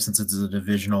that game since it's a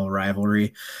divisional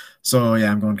rivalry. So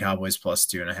yeah, I'm going Cowboys plus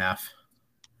 2.5.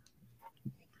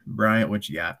 Bryant, what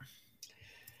you got?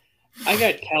 I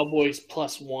got Cowboys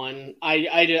plus 1.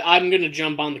 I'm going to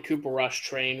jump on the Cooper Rush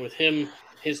train with him.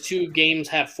 His 2 games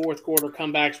have fourth quarter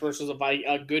comebacks versus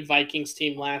a good Vikings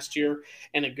team last year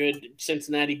and a good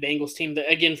Cincinnati Bengals team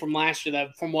that, again, from last year,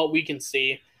 that from what we can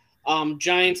see.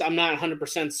 Giants, I'm not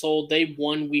 100% sold. They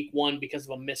won week 1 because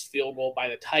of a missed field goal by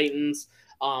the Titans.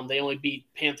 They only beat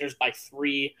Panthers by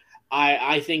 3.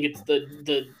 I think it's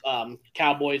the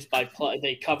Cowboys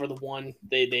they cover the 1.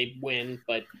 They win,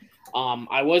 but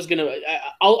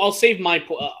I'll save my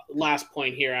last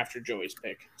point here after Joey's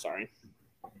pick. Sorry.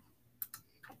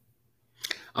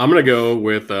 I'm going to go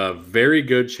with a very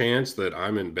good chance that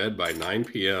I'm in bed by 9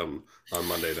 p.m. on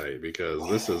Monday night because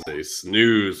this is a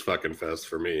snooze fucking fest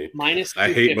for me. I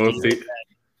hate both these.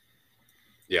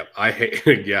 Yeah, I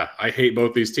hate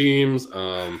both these teams.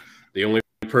 The only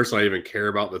person I even care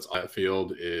about that's on that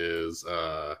field is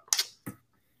I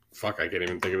can't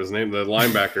even think of his name. The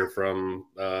linebacker from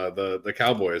the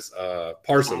Cowboys,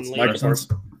 Parsons, Michael Parsons.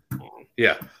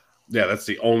 Yeah, that's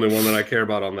the only one that I care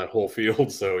about on that whole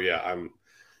field. So yeah,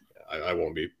 I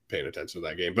won't be paying attention to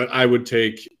that game. But I would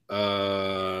take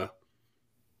who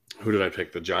did I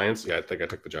pick? The Giants? Yeah, I think I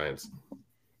took the Giants.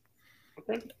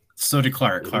 Okay. So did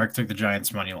Clark. Clark took the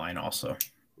Giants money line also.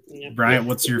 Yeah. Bryant,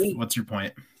 what's your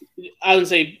point? I would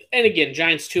say, and again,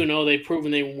 Giants 2-0. They've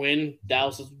proven they win.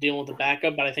 Dallas is dealing with the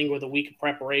backup, but I think with a week of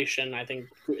preparation, I think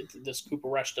this Cooper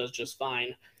Rush does just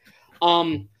fine.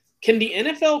 Can the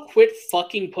NFL quit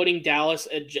fucking putting Dallas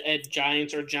at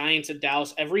Giants or Giants at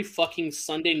Dallas every fucking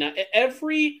Sunday night?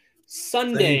 Every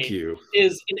Sunday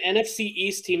is an NFC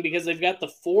East team because they've got the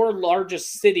 4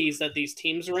 largest cities that these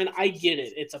teams are in. I get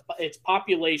it. It's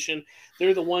population.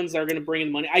 They're the ones that are going to bring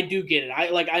in money. I do get it.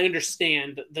 I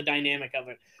understand the dynamic of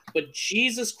it. But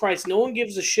Jesus Christ, no one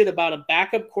gives a shit about a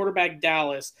backup quarterback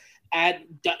Dallas at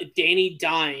Danny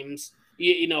Dimes.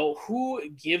 Who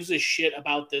gives a shit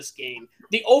about this game?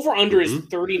 The over-under is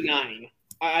 39.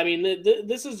 I mean,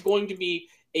 this is going to be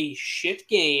a shit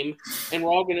game, and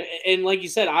we're all going to – and like you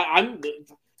said,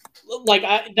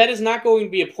 that is not going to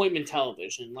be appointment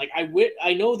television. Like,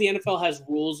 I know the NFL has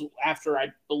rules after, I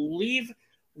believe,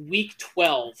 week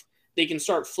 12. They can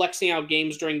start flexing out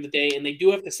games during the day, and they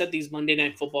do have to set these Monday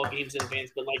Night Football games in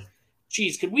advance. But,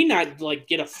 geez, could we not,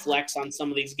 get a flex on some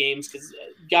of these games? Because,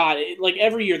 God,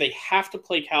 every year they have to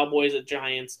play Cowboys at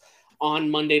Giants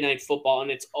on Monday Night Football,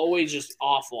 and it's always just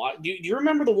awful. Do you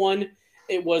remember the one?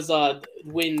 It was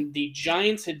when the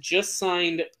Giants had just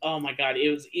signed – oh, my God. It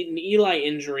was an Eli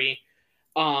injury.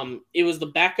 It was the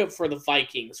backup for the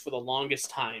Vikings for the longest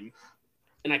time.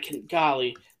 And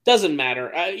doesn't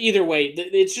matter. Either way,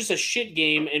 it's just a shit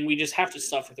game, and we just have to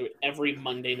suffer through it every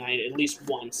Monday night, at least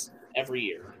once every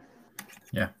year.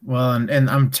 Yeah, well, and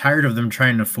I'm tired of them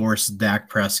trying to force Dak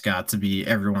Prescott to be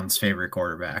everyone's favorite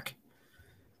quarterback.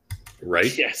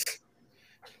 Right? Yes.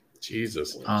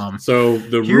 Jesus. Um, So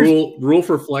the here's- rule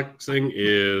for flexing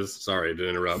is, sorry to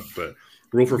interrupt, but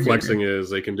rule for flexing is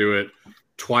they can do it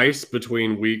twice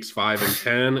between weeks 5 and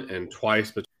 10 and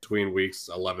twice between weeks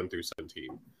 11 through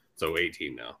 17. So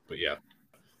 18 now, but yeah.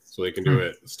 So they can do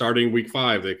it starting week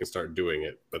 5, they can start doing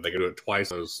it, but they can do it twice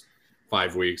those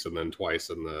 5 weeks and then twice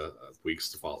in the weeks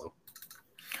to follow.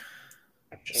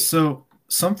 So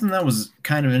something that was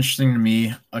kind of interesting to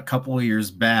me a couple of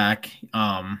years back,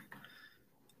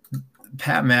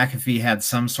 Pat McAfee had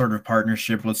some sort of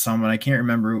partnership with someone. I can't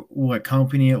remember what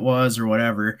company it was or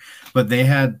whatever, but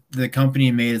the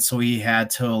company made it so he had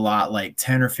to allot like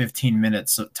 10 or 15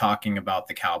 minutes of talking about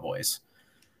the Cowboys.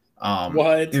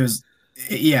 What? It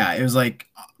was like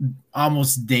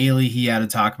almost daily he had to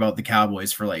talk about the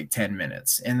Cowboys for like 10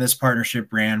 minutes. And this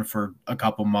partnership ran for a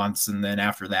couple months. And then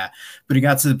after that, but it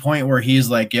got to the point where he's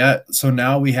like, yeah, so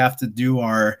now we have to do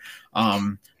our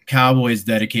Cowboys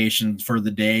dedication for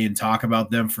the day and talk about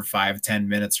them for 5-10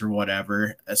 minutes or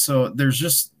whatever. So there's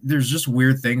just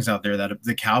weird things out there that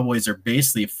the Cowboys are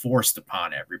basically forced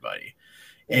upon everybody.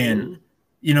 And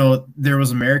you know, there was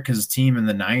America's team in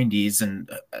the 90s, and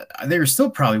they were still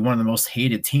probably one of the most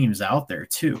hated teams out there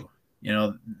too. You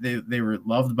know, they were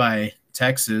loved by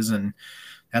Texas, and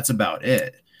that's about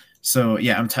it. So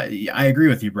yeah, I agree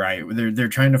with you, Brian. They're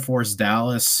trying to force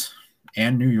Dallas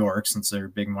and New York, since they're a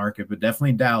big market, but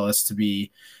definitely Dallas to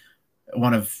be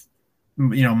one of,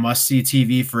 you know, must-see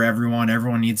TV for everyone.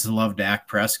 Everyone needs to love Dak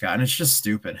Prescott, and it's just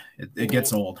stupid. It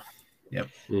gets old. Yep.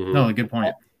 No, good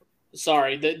point.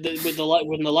 Sorry,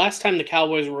 when the last time the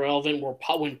Cowboys were relevant were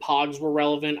when Pogs were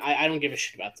relevant. I don't give a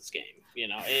shit about this game. You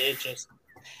know, it just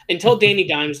until Danny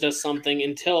Dimes does something.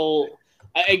 Until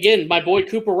again, my boy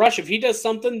Cooper Rush, if he does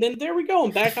something, then there we go.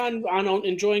 I'm back on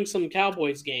enjoying some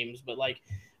Cowboys games. But like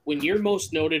when you're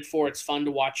most noted for it's fun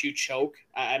to watch you choke,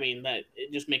 I mean that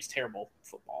it just makes terrible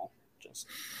football. Just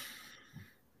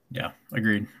yeah,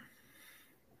 agreed.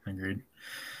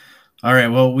 All right,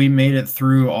 well, we made it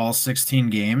through all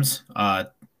 16 games.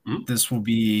 This should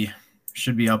be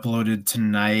uploaded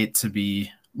tonight to be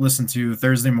listened to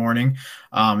Thursday morning.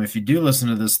 If you do listen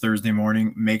to this Thursday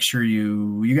morning, make sure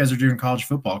you guys are doing college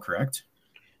football, correct?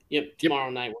 Yep. Tomorrow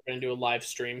night we're going to do a live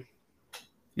stream.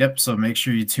 Yep. So make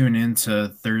sure you tune in to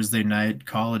Thursday night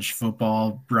college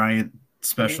football Bryant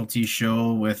specialty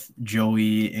show with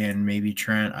Joey and maybe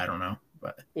Trent. I don't know,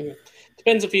 but.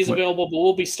 Depends if he's available, but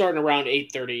we'll be starting around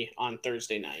 8:30 on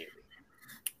Thursday night.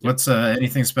 What's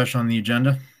anything special on the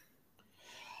agenda?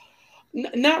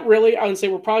 Not really. I would say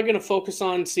we're probably going to focus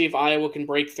on see if Iowa can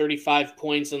break 35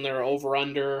 points in their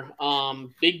over/under.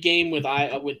 Big game with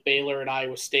Baylor and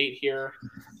Iowa State here.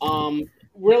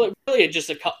 Really,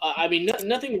 just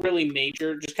nothing really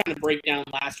major. Just kind of break down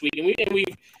last week, and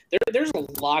there's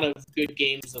a lot of good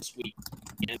games this week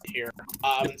here.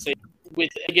 I would say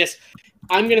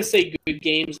I'm going to say good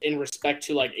games in respect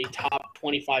to like a top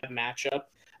 25 matchup,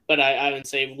 but I would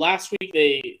say last week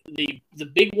the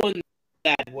big one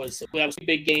that was a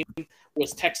big game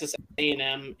was Texas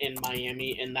A&M in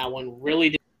Miami, and that one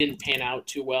really didn't pan out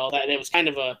too well. That was kind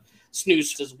of a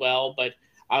snooze as well, but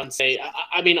I would say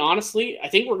I mean honestly, I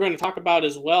think we're going to talk about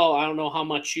as well. I don't know how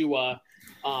much you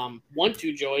want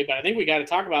to, Joey, but I think we got to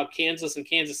talk about Kansas and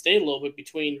Kansas State a little bit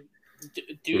between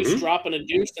Deuce dropping a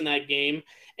deuce in that game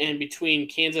and between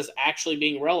Kansas actually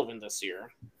being relevant this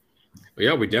year.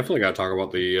 Yeah, we definitely got to talk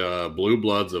about the blue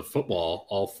bloods of football,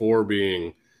 all 4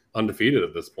 being undefeated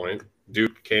at this point.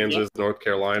 Duke, Kansas, North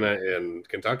Carolina, and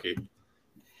Kentucky.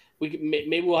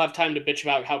 Maybe we'll have time to bitch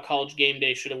about how College Game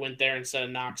Day should have went there instead of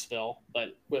Knoxville,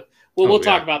 but we'll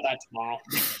talk about that tomorrow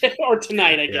or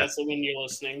tonight, I guess, when you're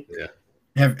listening. Yeah.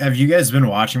 Have you guys been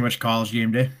watching much College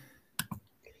Game Day?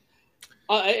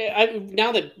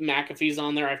 Now that McAfee's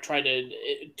on there, I've tried to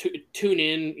tune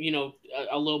in,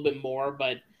 a little bit more.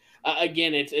 But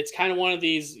again, it's kind of one of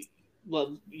these,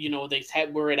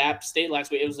 we're at App State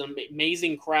last week. It was an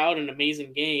amazing crowd, an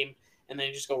amazing game, and then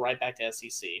you just go right back to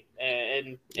SEC.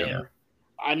 And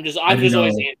I'm just always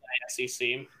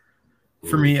anti-SEC.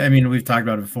 For me, I mean, we've talked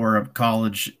about it before.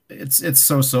 College, it's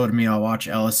so to me. I'll watch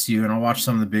LSU and I'll watch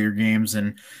some of the bigger games,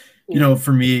 and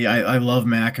for me, I love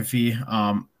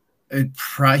McAfee.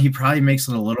 He probably makes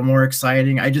it a little more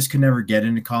exciting. I just could never get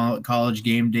into College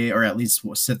Game Day, or at least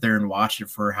sit there and watch it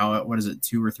for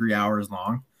 2 or 3 hours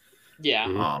long.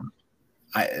 Yeah.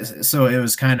 So it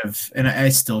was kind of, and I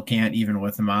still can't even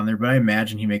with him on there, but I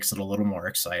imagine he makes it a little more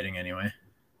exciting anyway.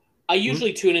 I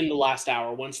usually tune in the last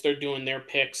hour once they're doing their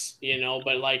picks,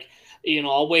 but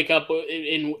I'll wake up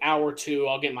in hour 2,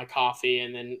 I'll get my coffee,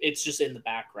 and then it's just in the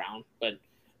background. But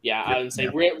yeah, I would say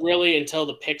really until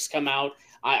the picks come out.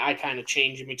 I kind of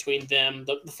change in between them.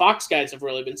 The Fox guys have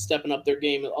really been stepping up their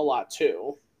game a lot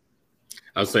too.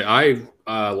 I would say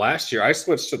last year I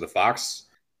switched to the Fox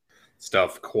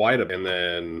stuff quite a bit, and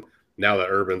then now that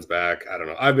Urban's back, I don't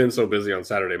know. I've been so busy on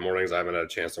Saturday mornings, I haven't had a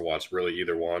chance to watch really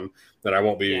either one. That I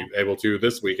won't be able to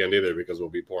this weekend either because we'll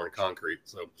be pouring concrete.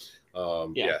 So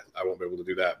I won't be able to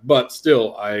do that. But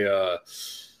still, I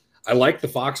like the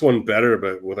Fox one better,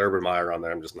 but with Urban Meyer on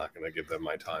there, I'm just not going to give them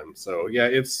my time. So yeah,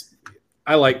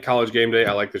 I like College Game Day.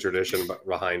 I like the tradition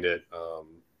behind it.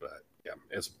 But yeah,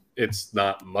 it's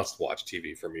not must-watch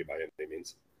TV for me by any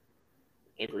means.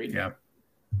 Agreed. Yeah.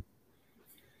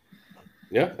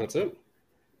 Yeah, that's it.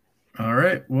 All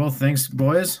right. Well, thanks,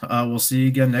 boys. We'll see you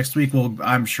again next week.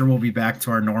 I'm sure we'll be back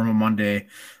to our normal Monday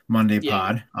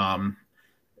pod.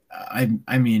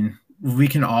 I mean, we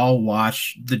can all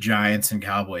watch the Giants and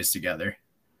Cowboys together.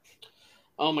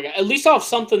 Oh my god! At least I'll have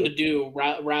something to do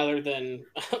rather than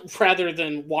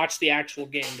watch the actual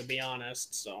game. To be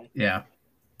honest, so yeah.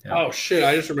 Oh shit!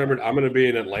 I just remembered I'm going to be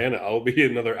in Atlanta. I'll be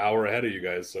another hour ahead of you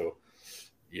guys. So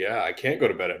yeah, I can't go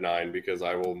to bed at 9 because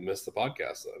I will miss the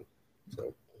podcast then.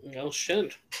 So no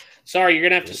shit. Sorry, you're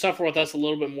gonna have to suffer with us a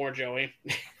little bit more, Joey.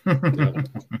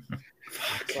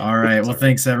 All right. Well,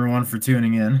 thanks everyone for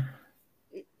tuning in.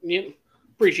 Yep.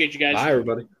 Appreciate you guys. Bye,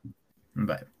 everybody.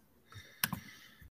 Bye.